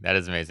amazing. That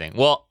is amazing.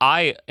 Well,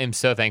 I am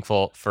so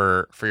thankful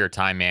for your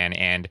time, man.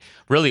 And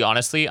really,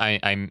 honestly,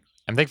 I'm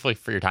thankful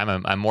for your time.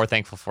 I'm more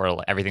thankful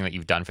for everything that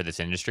you've done for this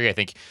industry. I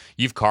think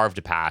you've carved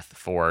a path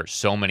for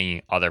so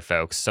many other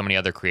folks, so many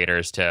other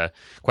creators to,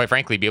 quite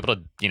frankly, be able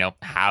to, you know,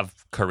 have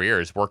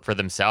careers, work for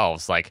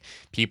themselves. Like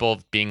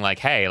people being like,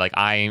 hey, like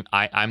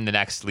I'm the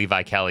next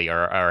Levi Kelly,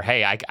 or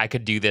hey, I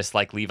could do this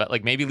like Levi.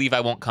 Like maybe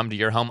Levi won't come to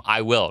your home,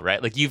 I will,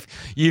 right? Like you've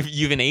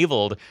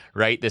enabled,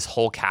 right, this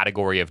whole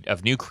category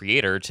of new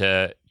creator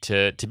to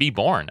be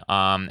born.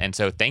 And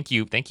so thank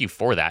you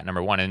for that,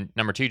 number one. And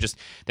number two, just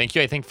thank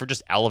you, I think, for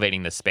just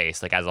elevating the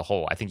space, like as a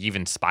whole. I think you've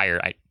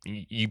inspired,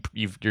 your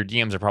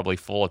DMs are probably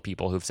full of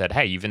people who've said,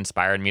 hey, you've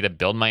inspired me to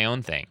build my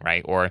own thing,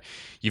 right? Or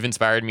you've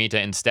inspired me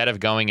to, instead of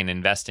going and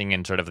investing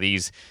in sort of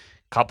these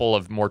couple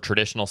of more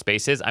traditional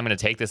spaces, I'm going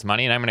to take this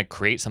money and I'm going to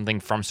create something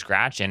from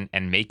scratch and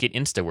make it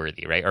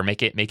Insta-worthy, right? Or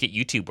make it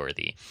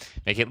YouTube-worthy,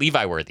 make it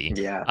Levi-worthy.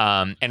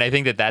 Yeah. And I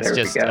think that's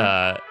just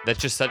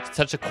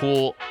such a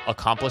cool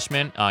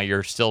accomplishment.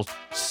 You're still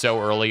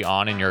so early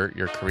on in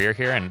your career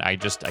here, and I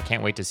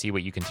can't wait to see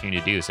what you continue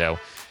to do. So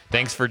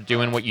thanks for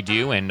doing what you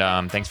do,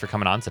 and thanks for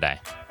coming on today.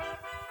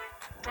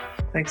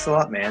 Thanks a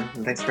lot, man.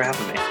 And thanks for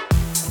having me.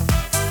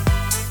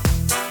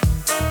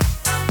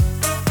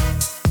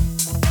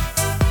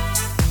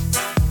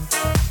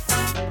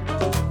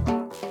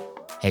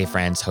 Hey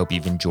friends, hope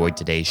you've enjoyed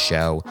today's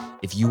show.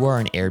 If you are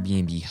an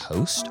Airbnb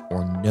host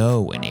or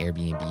know an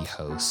Airbnb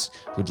host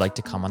who would like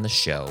to come on the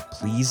show,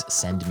 please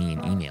send me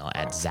an email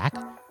at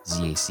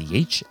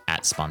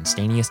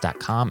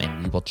zach@spontaneous.com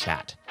and we will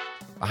chat.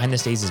 Behind the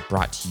Stays is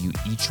brought to you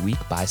each week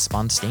by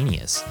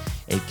Spontaneous,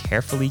 a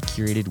carefully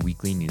curated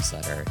weekly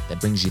newsletter that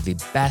brings you the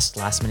best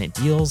last-minute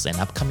deals and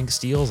upcoming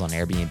steals on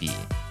Airbnb.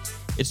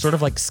 It's sort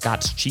of like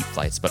Scott's Cheap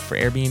Flights, but for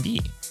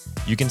Airbnb.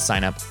 You can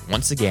sign up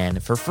once again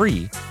for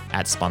free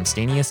at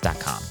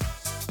spontaneous.com.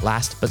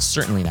 Last but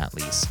certainly not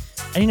least,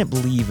 I didn't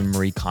believe in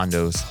Marie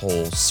Kondo's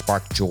whole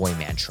spark joy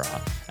mantra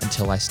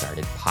until I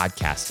started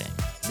podcasting.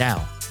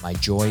 Now, my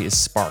joy is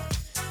sparked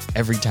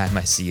every time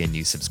I see a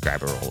new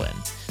subscriber roll in.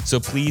 So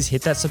please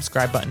hit that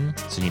subscribe button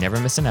so you never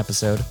miss an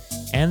episode,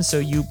 and so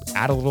you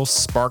add a little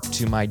spark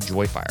to my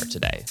joy fire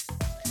today.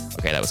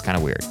 Okay, that was kind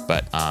of weird,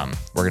 but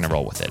we're going to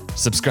roll with it.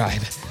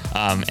 Subscribe,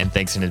 and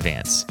thanks in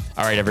advance.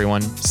 All right,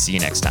 everyone, see you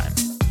next time.